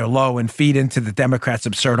even though they're low and feed into the Democrats'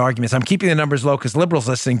 absurd arguments, I'm keeping the numbers low because liberals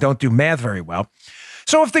listening don't do math very well.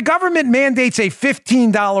 So if the government mandates a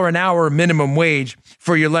 $15 an hour minimum wage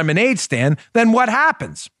for your lemonade stand, then what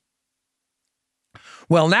happens?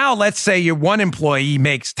 Well, now let's say your one employee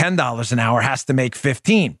makes $10 an hour, has to make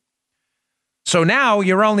 $15. So now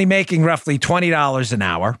you're only making roughly $20 an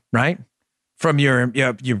hour, right? From your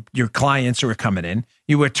clients who are coming in.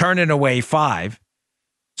 You were turning away 5.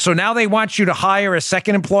 So now they want you to hire a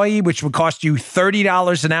second employee, which would cost you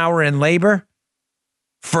 $30 an hour in labor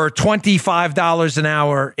for $25 an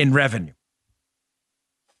hour in revenue.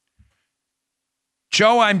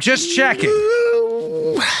 Joe, I'm just checking.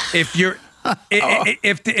 If there's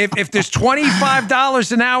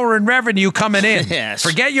 $25 an hour in revenue coming in, yes.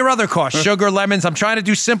 Forget your other costs, sugar, lemons. I'm trying to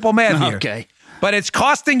do simple math here. Okay. But it's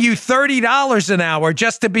costing you $30 an hour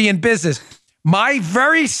just to be in business. My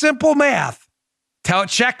very simple math,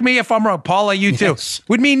 check me if I'm wrong, Paula, you too,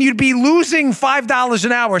 would mean you'd be losing $5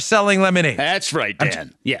 an hour selling lemonade. That's right,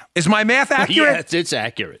 Dan. Yeah. Is my math accurate? Yes, it's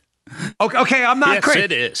accurate. Okay, I'm not crazy. Yes,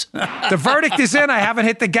 it is. The verdict is in. I haven't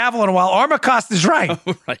hit the gavel in a while. Armacost is right.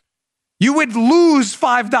 Right. You would lose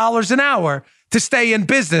 $5 an hour to stay in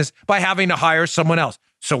business by having to hire someone else.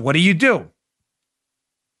 So what do?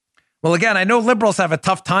 Well, again, I know liberals have a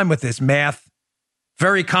tough time with this math,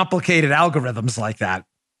 very complicated algorithms like that.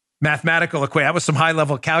 Mathematical equation. That was some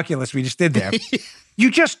high-level calculus we just did there. You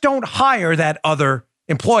just don't hire that other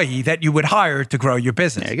employee that you would hire to grow your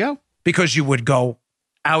business. There you go. Because you would go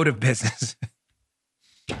out of business.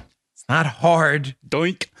 It's not hard.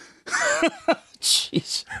 Doink.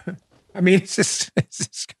 Jeez. I mean, it's just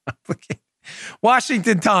complicated.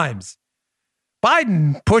 Washington Times.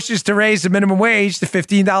 Biden pushes to raise the minimum wage to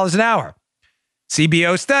 $15 an hour.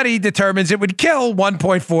 CBO study determines it would kill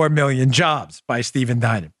 1.4 million jobs by Stephen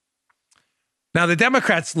Dinan. Now, the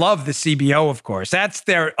Democrats love the CBO, of course. That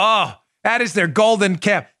is their golden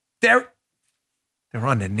cap. They're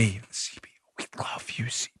on the knee of the CBO. We love you,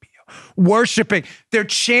 CBO. Worshiping. They're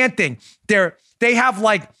chanting. They have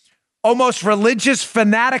like almost religious,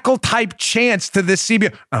 fanatical type chants to the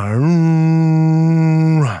CBO.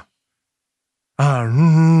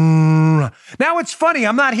 Now, it's funny.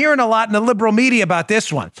 I'm not hearing a lot in the liberal media about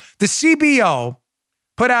this one. The CBO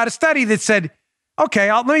put out a study that said,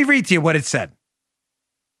 okay, let me read to you what it said.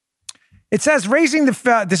 It says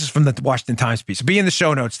this is from the Washington Times piece. Be in the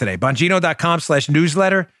show notes today.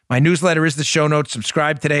 Bongino.com/newsletter. My newsletter is the show notes.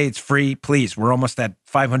 Subscribe today. It's free. Please. We're almost at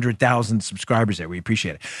 500,000 subscribers there. We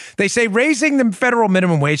appreciate it. They say raising the federal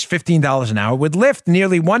minimum wage $15 an hour would lift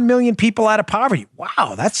nearly 1 million people out of poverty.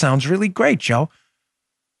 Wow, that sounds really great, Joe.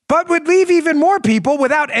 but would leave even more people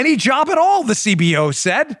without any job at all, the CBO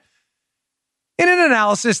said, in an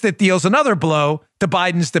analysis that deals another blow to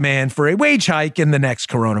Biden's demand for a wage hike in the next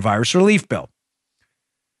coronavirus relief bill.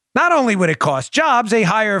 Not only would it cost jobs, a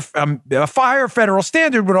higher federal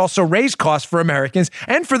standard would also raise costs for Americans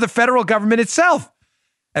and for the federal government itself,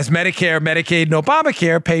 as Medicare, Medicaid, and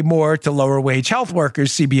Obamacare pay more to lower wage health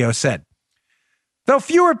workers, CBO said. Though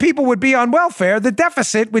fewer people would be on welfare, the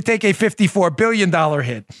deficit would take a $54 billion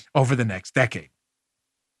hit over the next decade.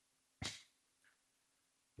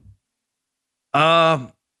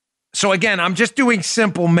 So again, I'm just doing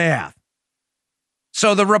simple math.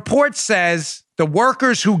 So the report says the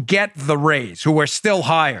workers who get the raise, who are still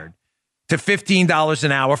hired to $15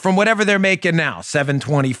 an hour from whatever they're making now,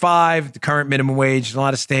 $7.25, the current minimum wage in a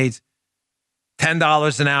lot of states,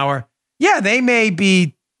 $10 an hour. Yeah, they may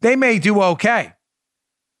do okay.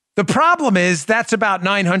 The problem is that's about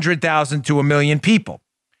 900,000 to 1 million people.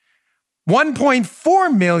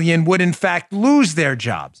 1.4 million would in fact lose their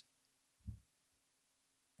jobs.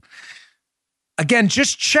 Again,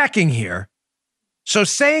 just checking here. So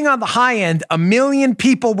saying on the high end, 1 million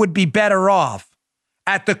people would be better off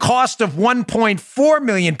at the cost of 1.4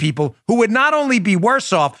 million people who would not only be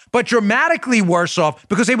worse off, but dramatically worse off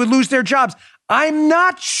because they would lose their jobs. I'm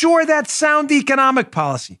not sure that's sound economic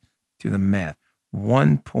policy. Do the math.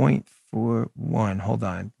 1.41. Hold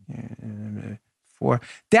on. 4.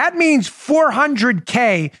 That means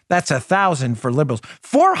 400K. That's 1,000 for liberals.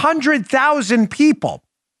 400,000 people.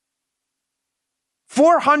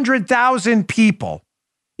 400,000 people.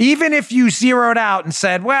 Even if you zeroed out and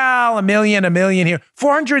said, well, a million here,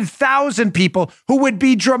 400,000 people who would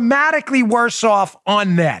be dramatically worse off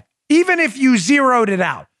on net. Even if you zeroed it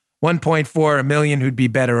out, 1.4, a million who'd be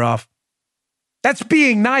better off. That's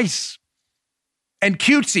being nice and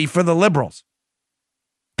cutesy for the liberals.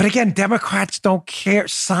 But again, Democrats don't care.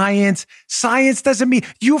 Science doesn't mean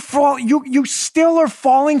you still are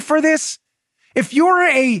falling for this. If you're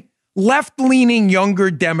a left-leaning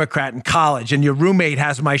younger Democrat in college and your roommate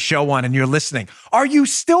has my show on and you're listening, are you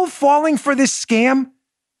still falling for this scam?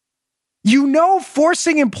 You know,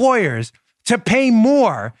 forcing employers to pay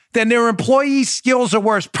more than their employees' skills or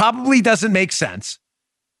worse probably doesn't make sense.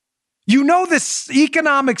 You know, this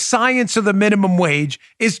economic science of the minimum wage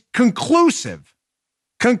is conclusive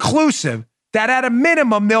that at a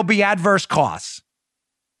minimum, there'll be adverse costs.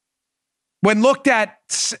 When looked at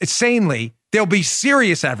sanely, there'll be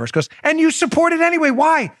serious adverse costs. And you support it anyway.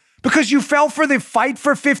 Why? Because you fell for the fight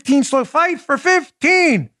for 15 slow. Fight for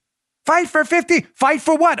 15. Fight for 50. Fight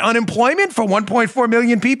for what? Unemployment for 1.4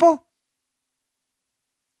 million people?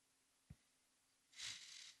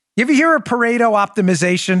 You ever hear of Pareto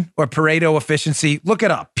optimization or Pareto efficiency? Look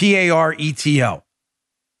it up. Pareto.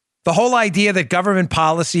 The whole idea that government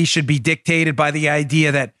policy should be dictated by the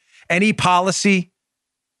idea that any policy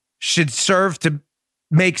should serve to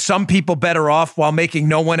make some people better off while making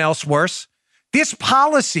no one else worse. This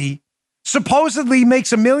policy supposedly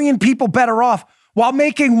makes 1 million people better off while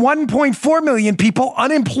making 1.4 million people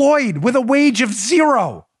unemployed with a wage of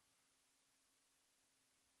 0.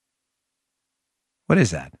 What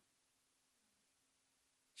is that?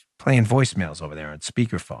 Playing voicemails over there on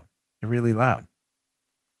speakerphone. They're really loud.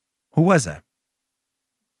 Who was that?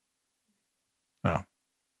 Oh.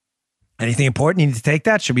 Anything important? You need to take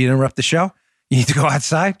that? Should we interrupt the show? You need to go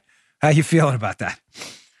outside? How you feeling about that?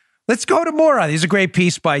 Let's go to more. There's a great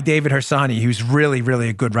piece by David Hersani, who's really, really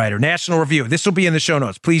a good writer. National Review. This will be in the show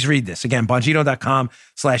notes. Please read this. Again,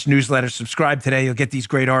 Bongino.com/newsletter. Subscribe today. You'll get these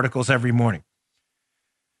great articles every morning.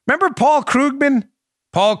 Remember Paul Krugman?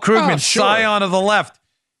 Paul Krugman, scion of the left.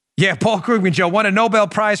 Yeah, Paul Krugman, Joe, won a Nobel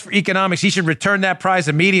Prize for economics. He should return that prize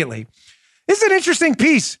immediately. This is an interesting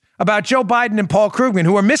piece about Joe Biden and Paul Krugman,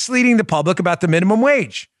 who are misleading the public about the minimum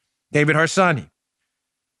wage. David Hersani.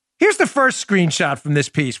 Here's the first screenshot from this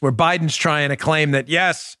piece where Biden's trying to claim that,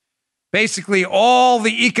 yes, basically all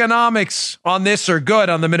the economics on this are good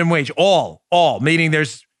on the minimum wage. All, meaning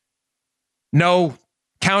there's no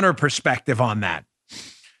counter perspective on that.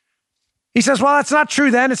 He says, well, that's not true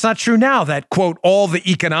then. It's not true now that, quote, all the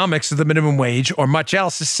economics of the minimum wage or much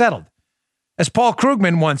else is settled. As Paul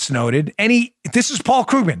Krugman once noted, this is Paul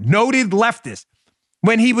Krugman, noted leftist.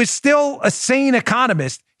 When he was still a sane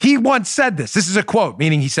economist, he once said this. This is a quote,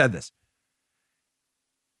 meaning he said this.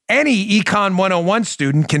 Any Econ 101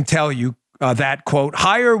 student can tell you that, quote,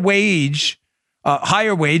 higher wage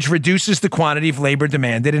reduces the quantity of labor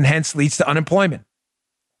demanded and hence leads to unemployment.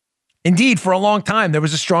 Indeed, for a long time, there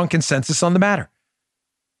was a strong consensus on the matter.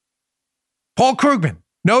 Paul Krugman,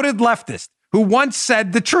 noted leftist, who once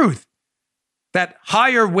said the truth, that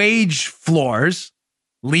higher wage floors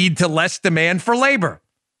lead to less demand for labor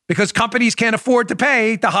because companies can't afford to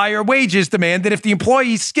pay the higher wages demanded if the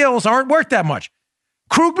employee's skills aren't worth that much.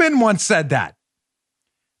 Krugman once said that.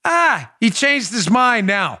 He changed his mind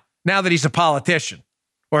now that he's a politician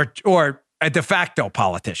or a de facto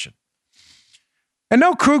politician. And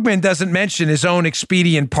no, Krugman doesn't mention his own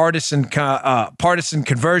expedient partisan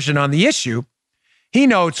conversion on the issue. He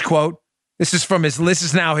notes, quote, this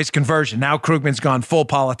is now his conversion. Now Krugman's gone full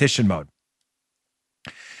politician mode.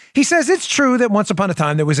 He says it's true that once upon a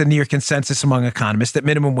time there was a near consensus among economists that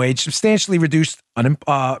minimum wage substantially reduced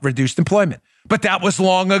employment. But that was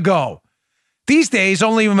long ago. These days,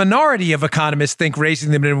 only a minority of economists think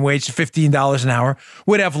raising the minimum wage to $15 an hour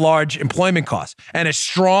would have large employment costs. And a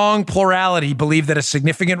strong plurality believe that a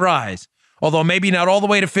significant rise, although maybe not all the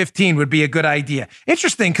way to 15, would be a good idea.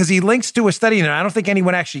 Interesting, because he links to a study, and I don't think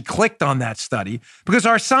anyone actually clicked on that study, because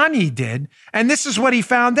Arsani did, and this is what he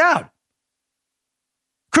found out.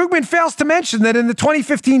 Krugman fails to mention that in the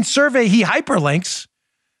 2015 survey he hyperlinks,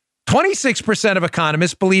 26% of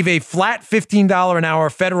economists believe a flat $15 an hour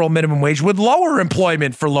federal minimum wage would lower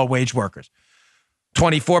employment for low-wage workers.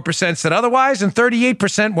 24% said otherwise, and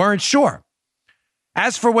 38% weren't sure.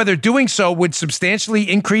 As for whether doing so would substantially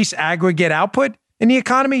increase aggregate output in the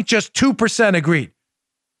economy, just 2% agreed.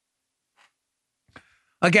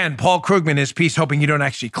 Again, Paul Krugman in his piece, hoping you don't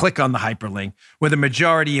actually click on the hyperlink, where the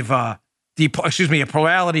majority of a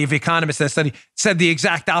plurality of economists that study said the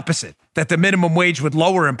exact opposite, that the minimum wage would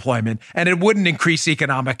lower employment and it wouldn't increase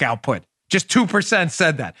economic output. Just 2%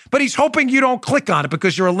 said that. But he's hoping you don't click on it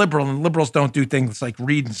because you're a liberal, and liberals don't do things like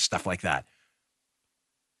read and stuff like that.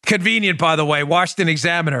 Convenient, by the way, Washington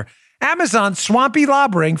Examiner. Amazon swampy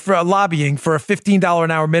lobbying for a $15 an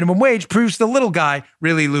hour minimum wage proves the little guy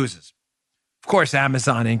really loses. Of course,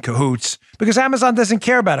 Amazon in cahoots, because Amazon doesn't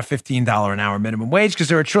care about a $15 an hour minimum wage because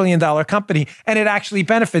they're a $1 trillion company and it actually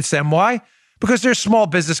benefits them. Why? Because their small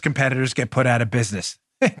business competitors get put out of business.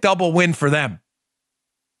 Double win for them.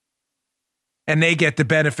 And they get the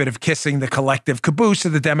benefit of kissing the collective caboose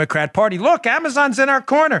of the Democrat Party. Look, Amazon's in our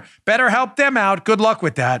corner. Better help them out. Good luck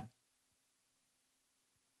with that.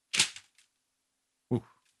 Ooh,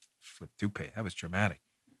 flip toupee. That was dramatic.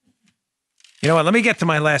 You know what? Let me get to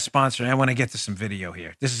my last sponsor. I want to get to some video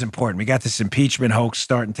here. This is important. We got this impeachment hoax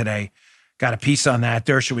starting today. Got a piece on that,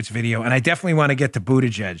 Dershowitz video. And I definitely want to get to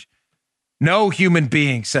Buttigieg. No human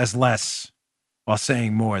being says less while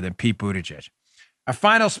saying more than Pete Buttigieg. Our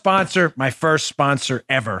final sponsor, my first sponsor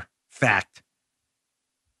ever, fact,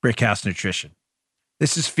 Brickhouse Nutrition.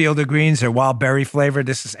 This is Field of Greens. They're wild berry flavored.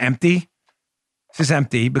 This is empty. This is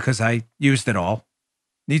empty because I used it all.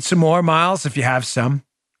 Need some more, Miles, if you have some.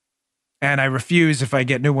 And I refuse, if I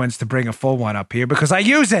get new ones, to bring a full one up here because I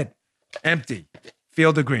use it. Empty.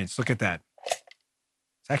 Field of Greens. Look at that.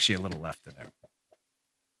 It's actually a little left in there.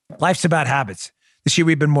 Life's about habits. This year,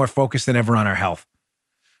 we've been more focused than ever on our health.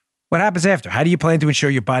 What happens after? How do you plan to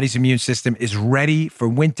ensure your body's immune system is ready for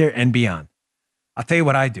winter and beyond? I'll tell you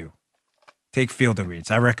what I do. Take Field of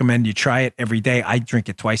Greens. I recommend you try it every day. I drink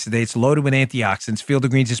it twice a day. It's loaded with antioxidants. Field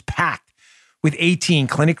of Greens is packed with 18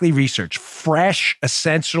 clinically researched, fresh,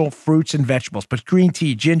 essential fruits and vegetables, plus green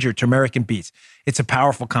tea, ginger, turmeric, and beets. It's a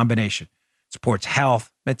powerful combination. It supports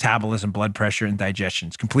health, metabolism, blood pressure, and digestion.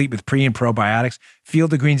 It's complete with pre- and probiotics.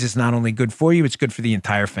 Field of Greens is not only good for you, it's good for the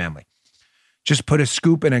entire family. Just put a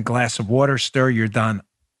scoop in a glass of water, stir, you're done.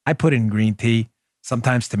 I put in green tea,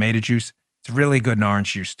 sometimes tomato juice. It's really good in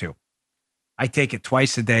orange juice too. I take it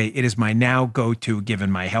twice a day. It is my now go-to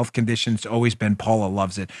given my health conditions. It's always been. Paula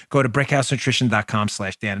loves it. Go to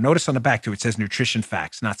brickhousenutrition.com/Dan. And notice on the back too, it says nutrition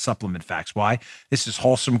facts, not supplement facts. Why? This is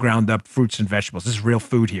wholesome ground up fruits and vegetables. This is real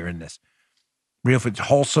food here in this. Real food.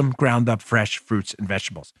 Wholesome ground up fresh fruits and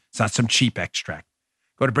vegetables. It's not some cheap extract.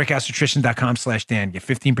 Go to brickhousenutrition.com/Dan. Get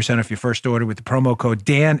 15% off your first order with the promo code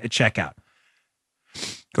Dan at checkout.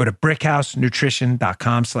 Go to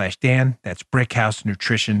brickhousenutrition.com/Dan. That's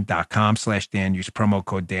brickhousenutrition.com/Dan. Use promo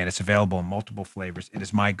code Dan. It's available in multiple flavors. It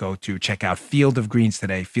is my go-to. Check out Field of Greens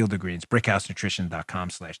today. Field of Greens.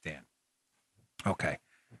 brickhousenutrition.com/Dan. Okay.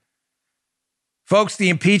 Folks, the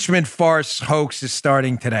impeachment farce hoax is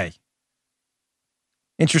starting today.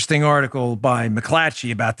 Interesting article by McClatchy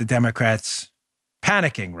about the Democrats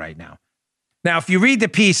panicking right now. Now, if you read the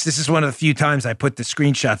piece, this is one of the few times I put the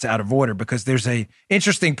screenshots out of order because there's an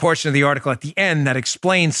interesting portion of the article at the end that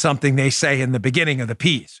explains something they say in the beginning of the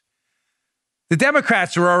piece. The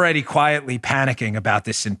Democrats are already quietly panicking about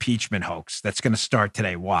this impeachment hoax that's going to start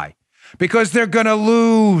today. Why? Because they're going to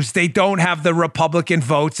lose. They don't have the Republican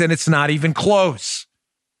votes, and it's not even close.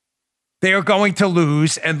 They are going to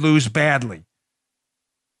lose and lose badly.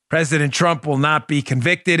 President Trump will not be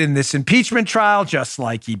convicted in this impeachment trial, just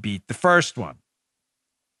like he beat the first one.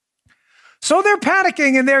 So they're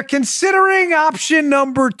panicking and they're considering option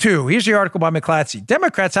number 2. Here's the article by McClatchy.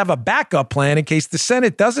 Democrats have a backup plan in case the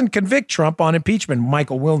Senate doesn't convict Trump on impeachment.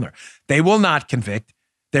 Michael Wilner. They will not convict.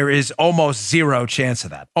 There is almost zero chance of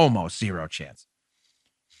that. Almost zero chance.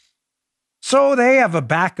 So they have a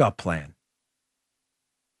backup plan.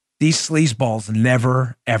 These sleazeballs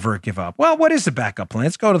never, ever give up. Well, what is the backup plan?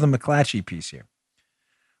 Let's go to the McClatchy piece here.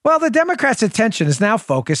 Well, the Democrats' attention is now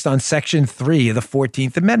focused on Section 3 of the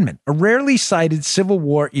 14th Amendment, a rarely cited Civil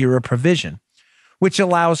War-era provision, which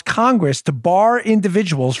allows Congress to bar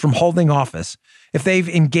individuals from holding office if they've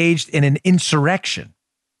engaged in an insurrection.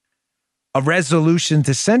 A resolution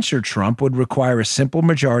to censure Trump would require a simple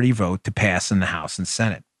majority vote to pass in the House and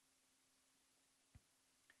Senate.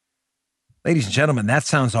 Ladies and gentlemen, that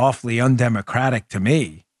sounds awfully undemocratic to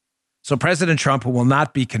me. So President Trump, who will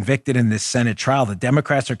not be convicted in this Senate trial, the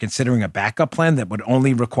Democrats are considering a backup plan that would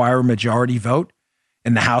only require a majority vote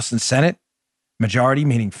in the House and Senate. Majority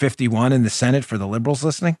meaning 51 in the Senate for the liberals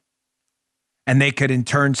listening. And they could in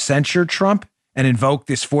turn censure Trump and invoke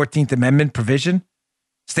this 14th Amendment provision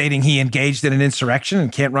stating he engaged in an insurrection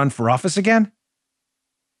and can't run for office again.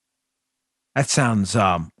 That sounds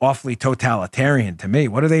awfully totalitarian to me.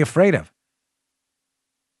 What are they afraid of?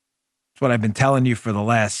 That's what I've been telling you for the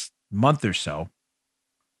last month or so.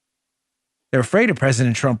 They're afraid of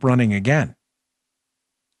President Trump running again.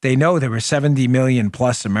 They know there were 70 million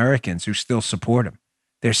plus Americans who still support him.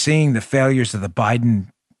 They're seeing the failures of the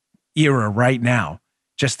Biden era right now,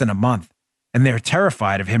 just in a month, and they're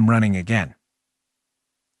terrified of him running again.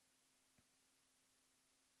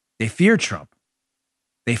 They fear Trump.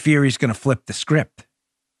 They fear he's going to flip the script.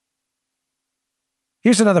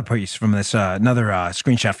 Here's another piece from this, another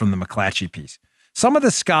screenshot from the McClatchy piece. Some of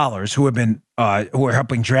the scholars who are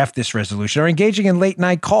helping draft this resolution are engaging in late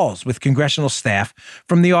night calls with congressional staff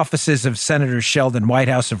from the offices of Senators Sheldon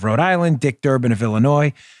Whitehouse of Rhode Island, Dick Durbin of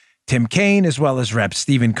Illinois, Tim Kaine, as well as Rep.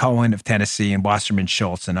 Stephen Cohen of Tennessee and Wasserman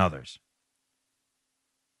Schultz and others.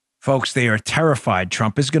 Folks, they are terrified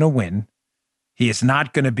Trump is going to win. He is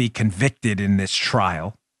not going to be convicted in this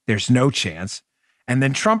trial. There's no chance. And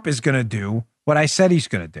then Trump is going to do what I said he's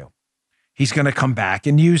going to do. He's going to come back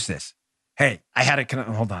and use this. Hey,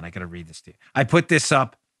 hold on, I got to read this to you. I put this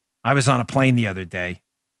up. I was on a plane the other day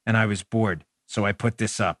and I was bored. So I put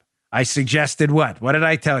this up. I suggested what? What did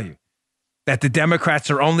I tell you? That the Democrats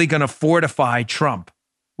are only going to fortify Trump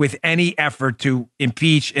with any effort to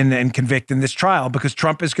impeach and convict in this trial because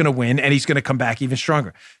Trump is going to win and he's going to come back even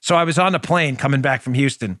stronger. So I was on the plane coming back from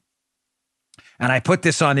Houston and I put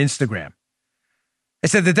this on Instagram. I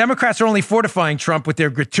said the Democrats are only fortifying Trump with their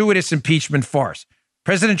gratuitous impeachment farce.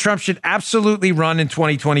 President Trump should absolutely run in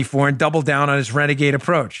 2024 and double down on his renegade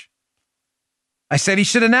approach. I said he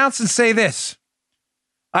should announce and say this.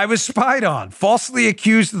 I was spied on, falsely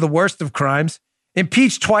accused of the worst of crimes,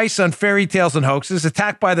 impeached twice on fairy tales and hoaxes,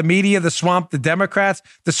 attacked by the media, the swamp, the Democrats,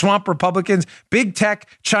 the swamp Republicans, big tech,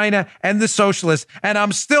 China, and the socialists. And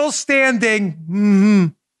I'm still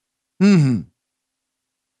standing.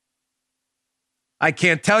 I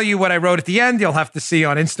can't tell you what I wrote at the end. You'll have to see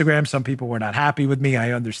on Instagram. Some people were not happy with me.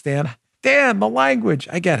 I understand. Damn, the language.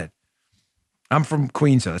 I get it. I'm from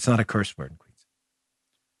Queens, though. It's not a curse word in Queens.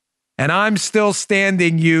 And I'm still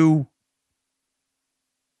standing, you.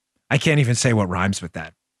 I can't even say what rhymes with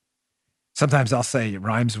that. Sometimes I'll say it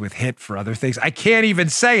rhymes with hit for other things. I can't even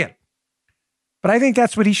say it. But I think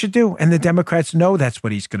that's what he should do. And the Democrats know that's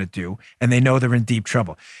what he's going to do. And they know they're in deep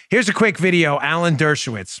trouble. Here's a quick video. Alan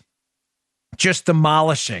Dershowitz just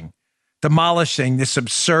demolishing this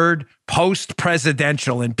absurd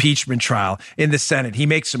post-presidential impeachment trial in the Senate. He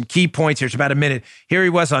makes some key points here. It's about a minute. Here he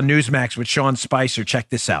was on Newsmax with Sean Spicer. Check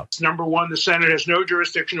this out. Number one, the Senate has no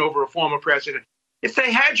jurisdiction over a former president. If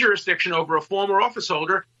they had jurisdiction over a former office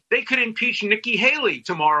holder, they could impeach Nikki Haley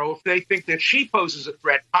tomorrow if they think that she poses a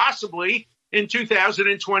threat, possibly in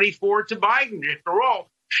 2024 to Biden. After all,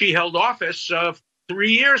 she held office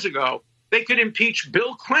 3 years ago. They could impeach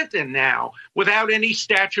Bill Clinton now without any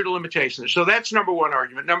statute of limitations. So that's number one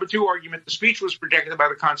argument. Number two argument, the speech was protected by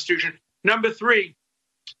the Constitution. Number three,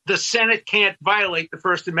 the Senate can't violate the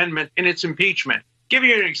First Amendment in its impeachment. Give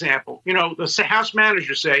you an example. You know, the House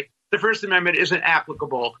managers say the First Amendment isn't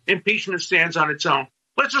applicable. Impeachment stands on its own.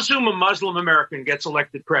 Let's assume a Muslim American gets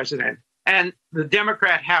elected president and the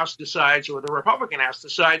Democrat House decides or the Republican House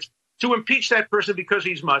decides to impeach that person because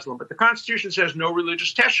he's Muslim. But the Constitution says no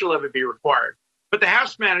religious test shall ever be required. But the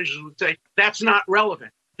House managers would say that's not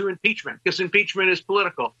relevant to impeachment because impeachment is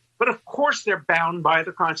political. But of course they're bound by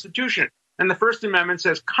the Constitution. And the First Amendment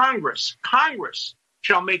says Congress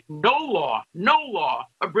shall make no law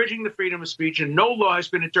abridging the freedom of speech, and no law has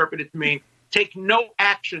been interpreted to mean take no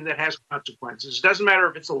action that has consequences. It doesn't matter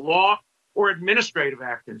if it's a law or administrative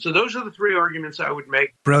action. So those are the three arguments I would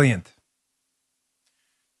make. Brilliant.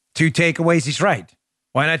 Two takeaways. He's right.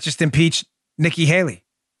 Why not just impeach Nikki Haley?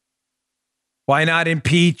 Why not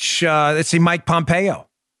impeach, Mike Pompeo?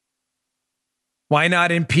 Why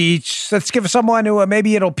not impeach, let's give someone who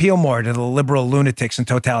maybe it'll appeal more to the liberal lunatics and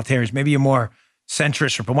totalitarians, maybe a more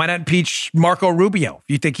centrist. But why not impeach Marco Rubio if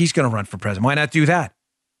you think he's going to run for president? Why not do that?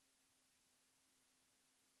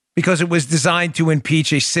 Because it was designed to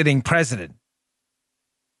impeach a sitting president.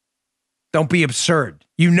 Don't be absurd.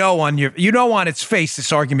 You know on its face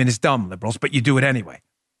this argument is dumb, liberals, but you do it anyway.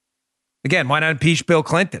 Again, why not impeach Bill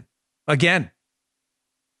Clinton? Again.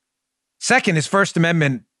 Second, his First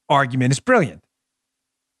Amendment argument is brilliant.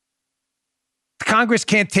 Congress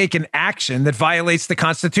can't take an action that violates the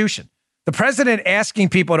Constitution. The president asking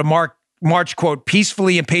people to march, quote,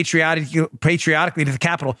 peacefully and patriotically to the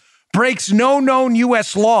Capitol breaks no known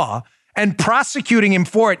U.S. law, and prosecuting him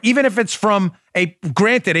for it, even if it's from a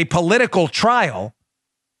political trial,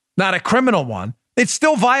 not a criminal one, it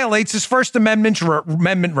still violates his First Amendment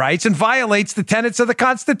rights and violates the tenets of the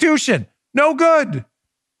Constitution. No good.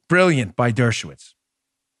 Brilliant by Dershowitz.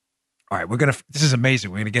 All right, this is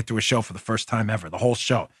amazing. We're going to get to a show for the first time ever, the whole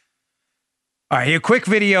show. All right, here, quick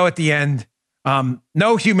video at the end.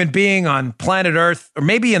 No human being on planet Earth, or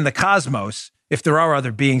maybe in the cosmos, if there are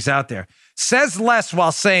other beings out there, says less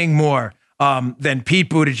while saying more than Pete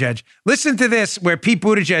Buttigieg. Listen to this, where Pete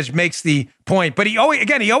Buttigieg makes the point, but he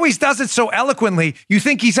always does it so eloquently, you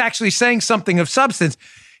think he's actually saying something of substance.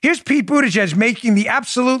 Here's Pete Buttigieg making the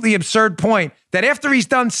absolutely absurd point that after he's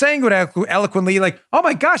done saying it eloquently, like, oh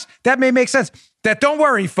my gosh, that may make sense. That don't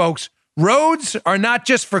worry, folks. Roads are not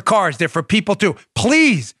just for cars. They're for people too.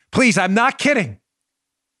 Please, I'm not kidding.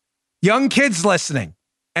 Young kids listening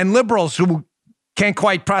and liberals who can't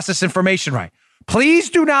quite process information right. Please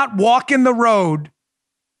do not walk in the road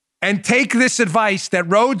and take this advice that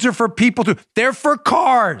roads are for people too. They're for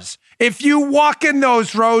cars. If you walk in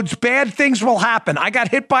those roads, bad things will happen. I got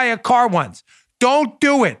hit by a car once. Don't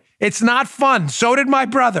do it. It's not fun. So did my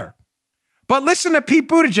brother. But listen to Pete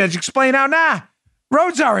Buttigieg explain how,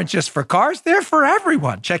 roads aren't just for cars. They're for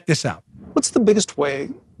everyone. Check this out. What's the biggest way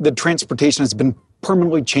that transportation has been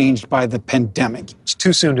permanently changed by the pandemic? It's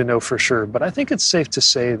too soon to know for sure, but I think it's safe to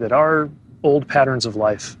say that our old patterns of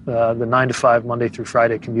life, the 9 to 5, Monday through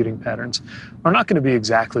Friday commuting patterns, are not going to be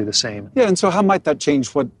exactly the same. Yeah, and so how might that change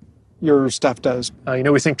what your staff does?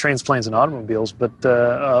 We think trains, planes, and automobiles, but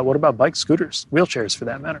what about bikes, scooters, wheelchairs for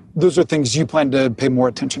that matter? Those are things you plan to pay more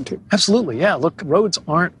attention to? Absolutely, yeah. Look, roads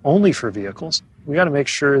aren't only for vehicles. We got to make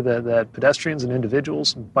sure that pedestrians and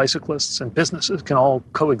individuals and bicyclists and businesses can all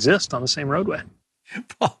coexist on the same roadway.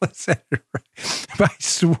 Paula said it right. I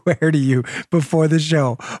swear to you, before the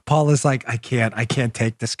show, Paula's like, I can't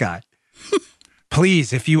take this guy.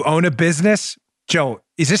 Please, if you own a business, Joe,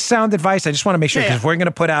 is this sound advice? I just want to make sure, because we're going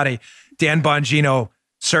to put out a Dan Bongino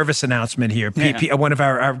service announcement here, one of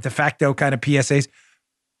our de facto kind of PSAs.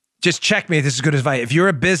 Just check me if this is good advice. If you're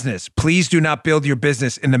a business, please do not build your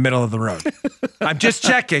business in the middle of the road. I'm just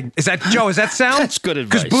checking. Is that, Joe, is that sound? That's good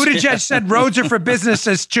advice. Because Buttigieg said roads are for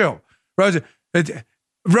businesses too. Roads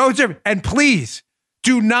are, and please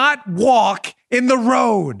do not walk in the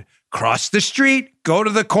road. Cross the street, go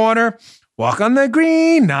to the corner, walk on the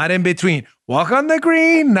green, not in between. Walk on the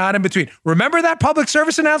green, not in between. Remember that public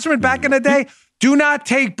service announcement back in the day? Do not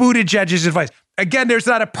take Buttigieg's advice. Again, there's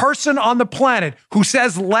not a person on the planet who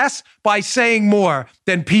says less by saying more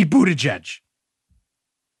than Pete Buttigieg.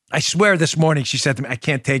 I swear this morning she said to me, I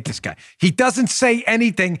can't take this guy. He doesn't say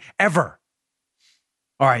anything ever.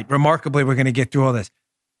 All right, remarkably, we're going to get through all this.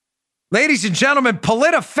 Ladies and gentlemen,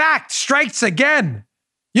 PolitiFact strikes again.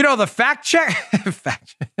 You know, the fact check.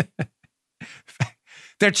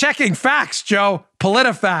 They're checking facts, Joe.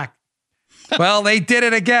 PolitiFact. Well, they did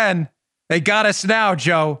it again. They got us now,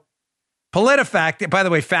 Joe. PolitiFact, by the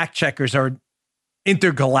way, fact checkers are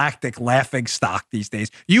intergalactic laughing stock these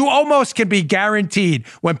days. You almost can be guaranteed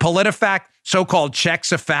when PolitiFact so-called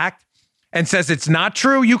checks a fact and says it's not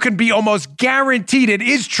true, you can be almost guaranteed it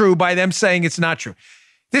is true by them saying it's not true.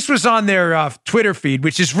 This was on their Twitter feed,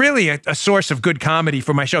 which is really a source of good comedy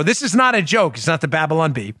for my show. This is not a joke. It's not the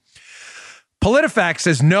Babylon Bee. PolitiFact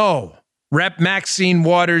says, no, Rep. Maxine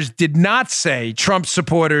Waters did not say Trump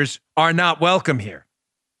supporters are not welcome here.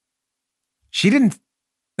 She didn't.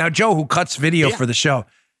 Now, Joe, who cuts video for the show,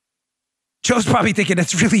 Joe's probably thinking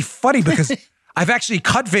that's really funny because I've actually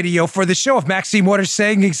cut video for the show of Maxine Waters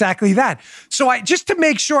saying exactly that. So just to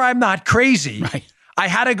make sure I'm not crazy, I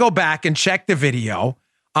had to go back and check the video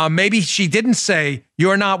Maybe she didn't say,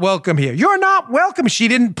 you're not welcome here. You're not welcome. She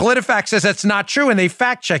didn't. PolitiFact says that's not true, and they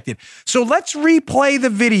fact-checked it. So let's replay the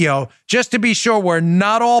video just to be sure we're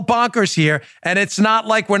not all bonkers here, and it's not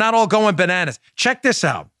like we're not all going bananas. Check this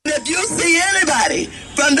out. If you see anybody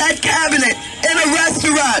from that cabinet in a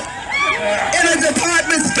restaurant, in a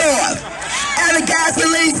department store, at a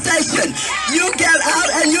gasoline station, you get out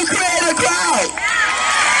and you create a crowd.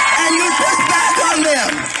 And you push back on them.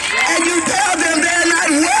 And you tell them they're not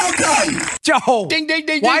welcome. Joe, Ding, ding,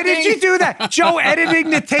 ding, why ding, did ding. you do that? Joe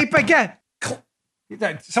editing the tape again.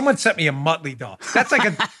 Someone sent me a Muttley doll. That's like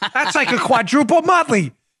a quadruple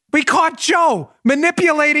Muttley. We caught Joe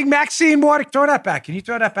manipulating Maxine Waters. Throw that back. Can you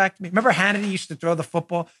throw that back to me? Remember Hannity used to throw the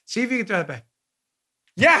football? See if you can throw that back.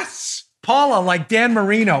 Yes! Paula, like Dan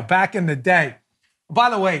Marino back in the day.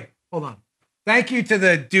 By the way, hold on. Thank you to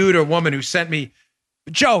the dude or woman who sent me,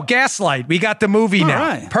 Joe, Gaslight. We got the movie now.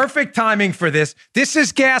 Right. Perfect timing for this. This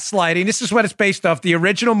is gaslighting. This is what it's based off. The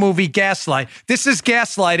original movie, Gaslight. This is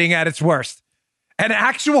gaslighting at its worst. An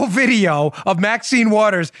actual video of Maxine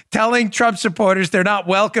Waters telling Trump supporters they're not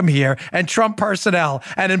welcome here, and Trump personnel,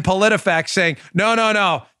 and in PolitiFact saying, no,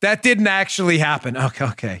 that didn't actually happen.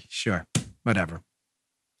 Okay, sure. Whatever.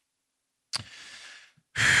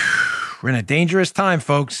 We're in a dangerous time,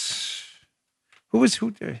 folks. Who?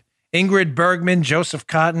 Ingrid Bergman, Joseph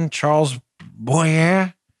Cotton, Charles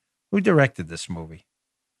Boyer. Who directed this movie?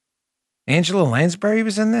 Angela Lansbury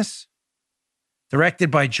was in this?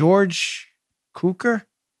 Directed by George Cukor?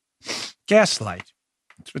 Gaslight.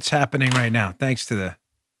 That's what's happening right now. Thanks to the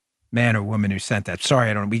man or woman who sent that.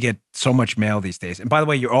 Sorry, we get so much mail these days. And by the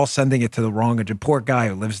way, you're all sending it to the wrong. The poor guy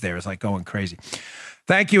who lives there is like going crazy.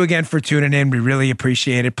 Thank you again for tuning in. We really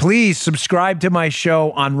appreciate it. Please subscribe to my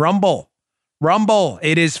show on Rumble. Rumble,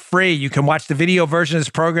 it is free. You can watch the video version of this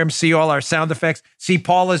program, see all our sound effects, see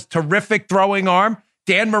Paula's terrific throwing arm,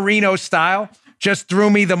 Dan Marino style, just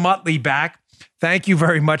threw me the Muttley back. Thank you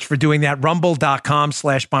very much for doing that.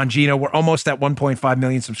 Rumble.com/Bongino. We're almost at 1.5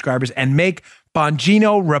 million subscribers. And make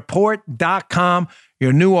BonginoReport.com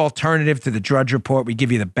your new alternative to the Drudge Report. We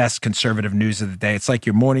give you the best conservative news of the day. It's like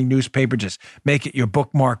your morning newspaper. Just make it your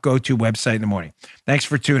bookmark, go-to website in the morning. Thanks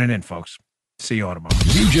for tuning in, folks. See you all tomorrow.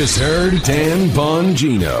 You just heard Dan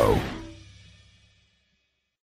Bongino.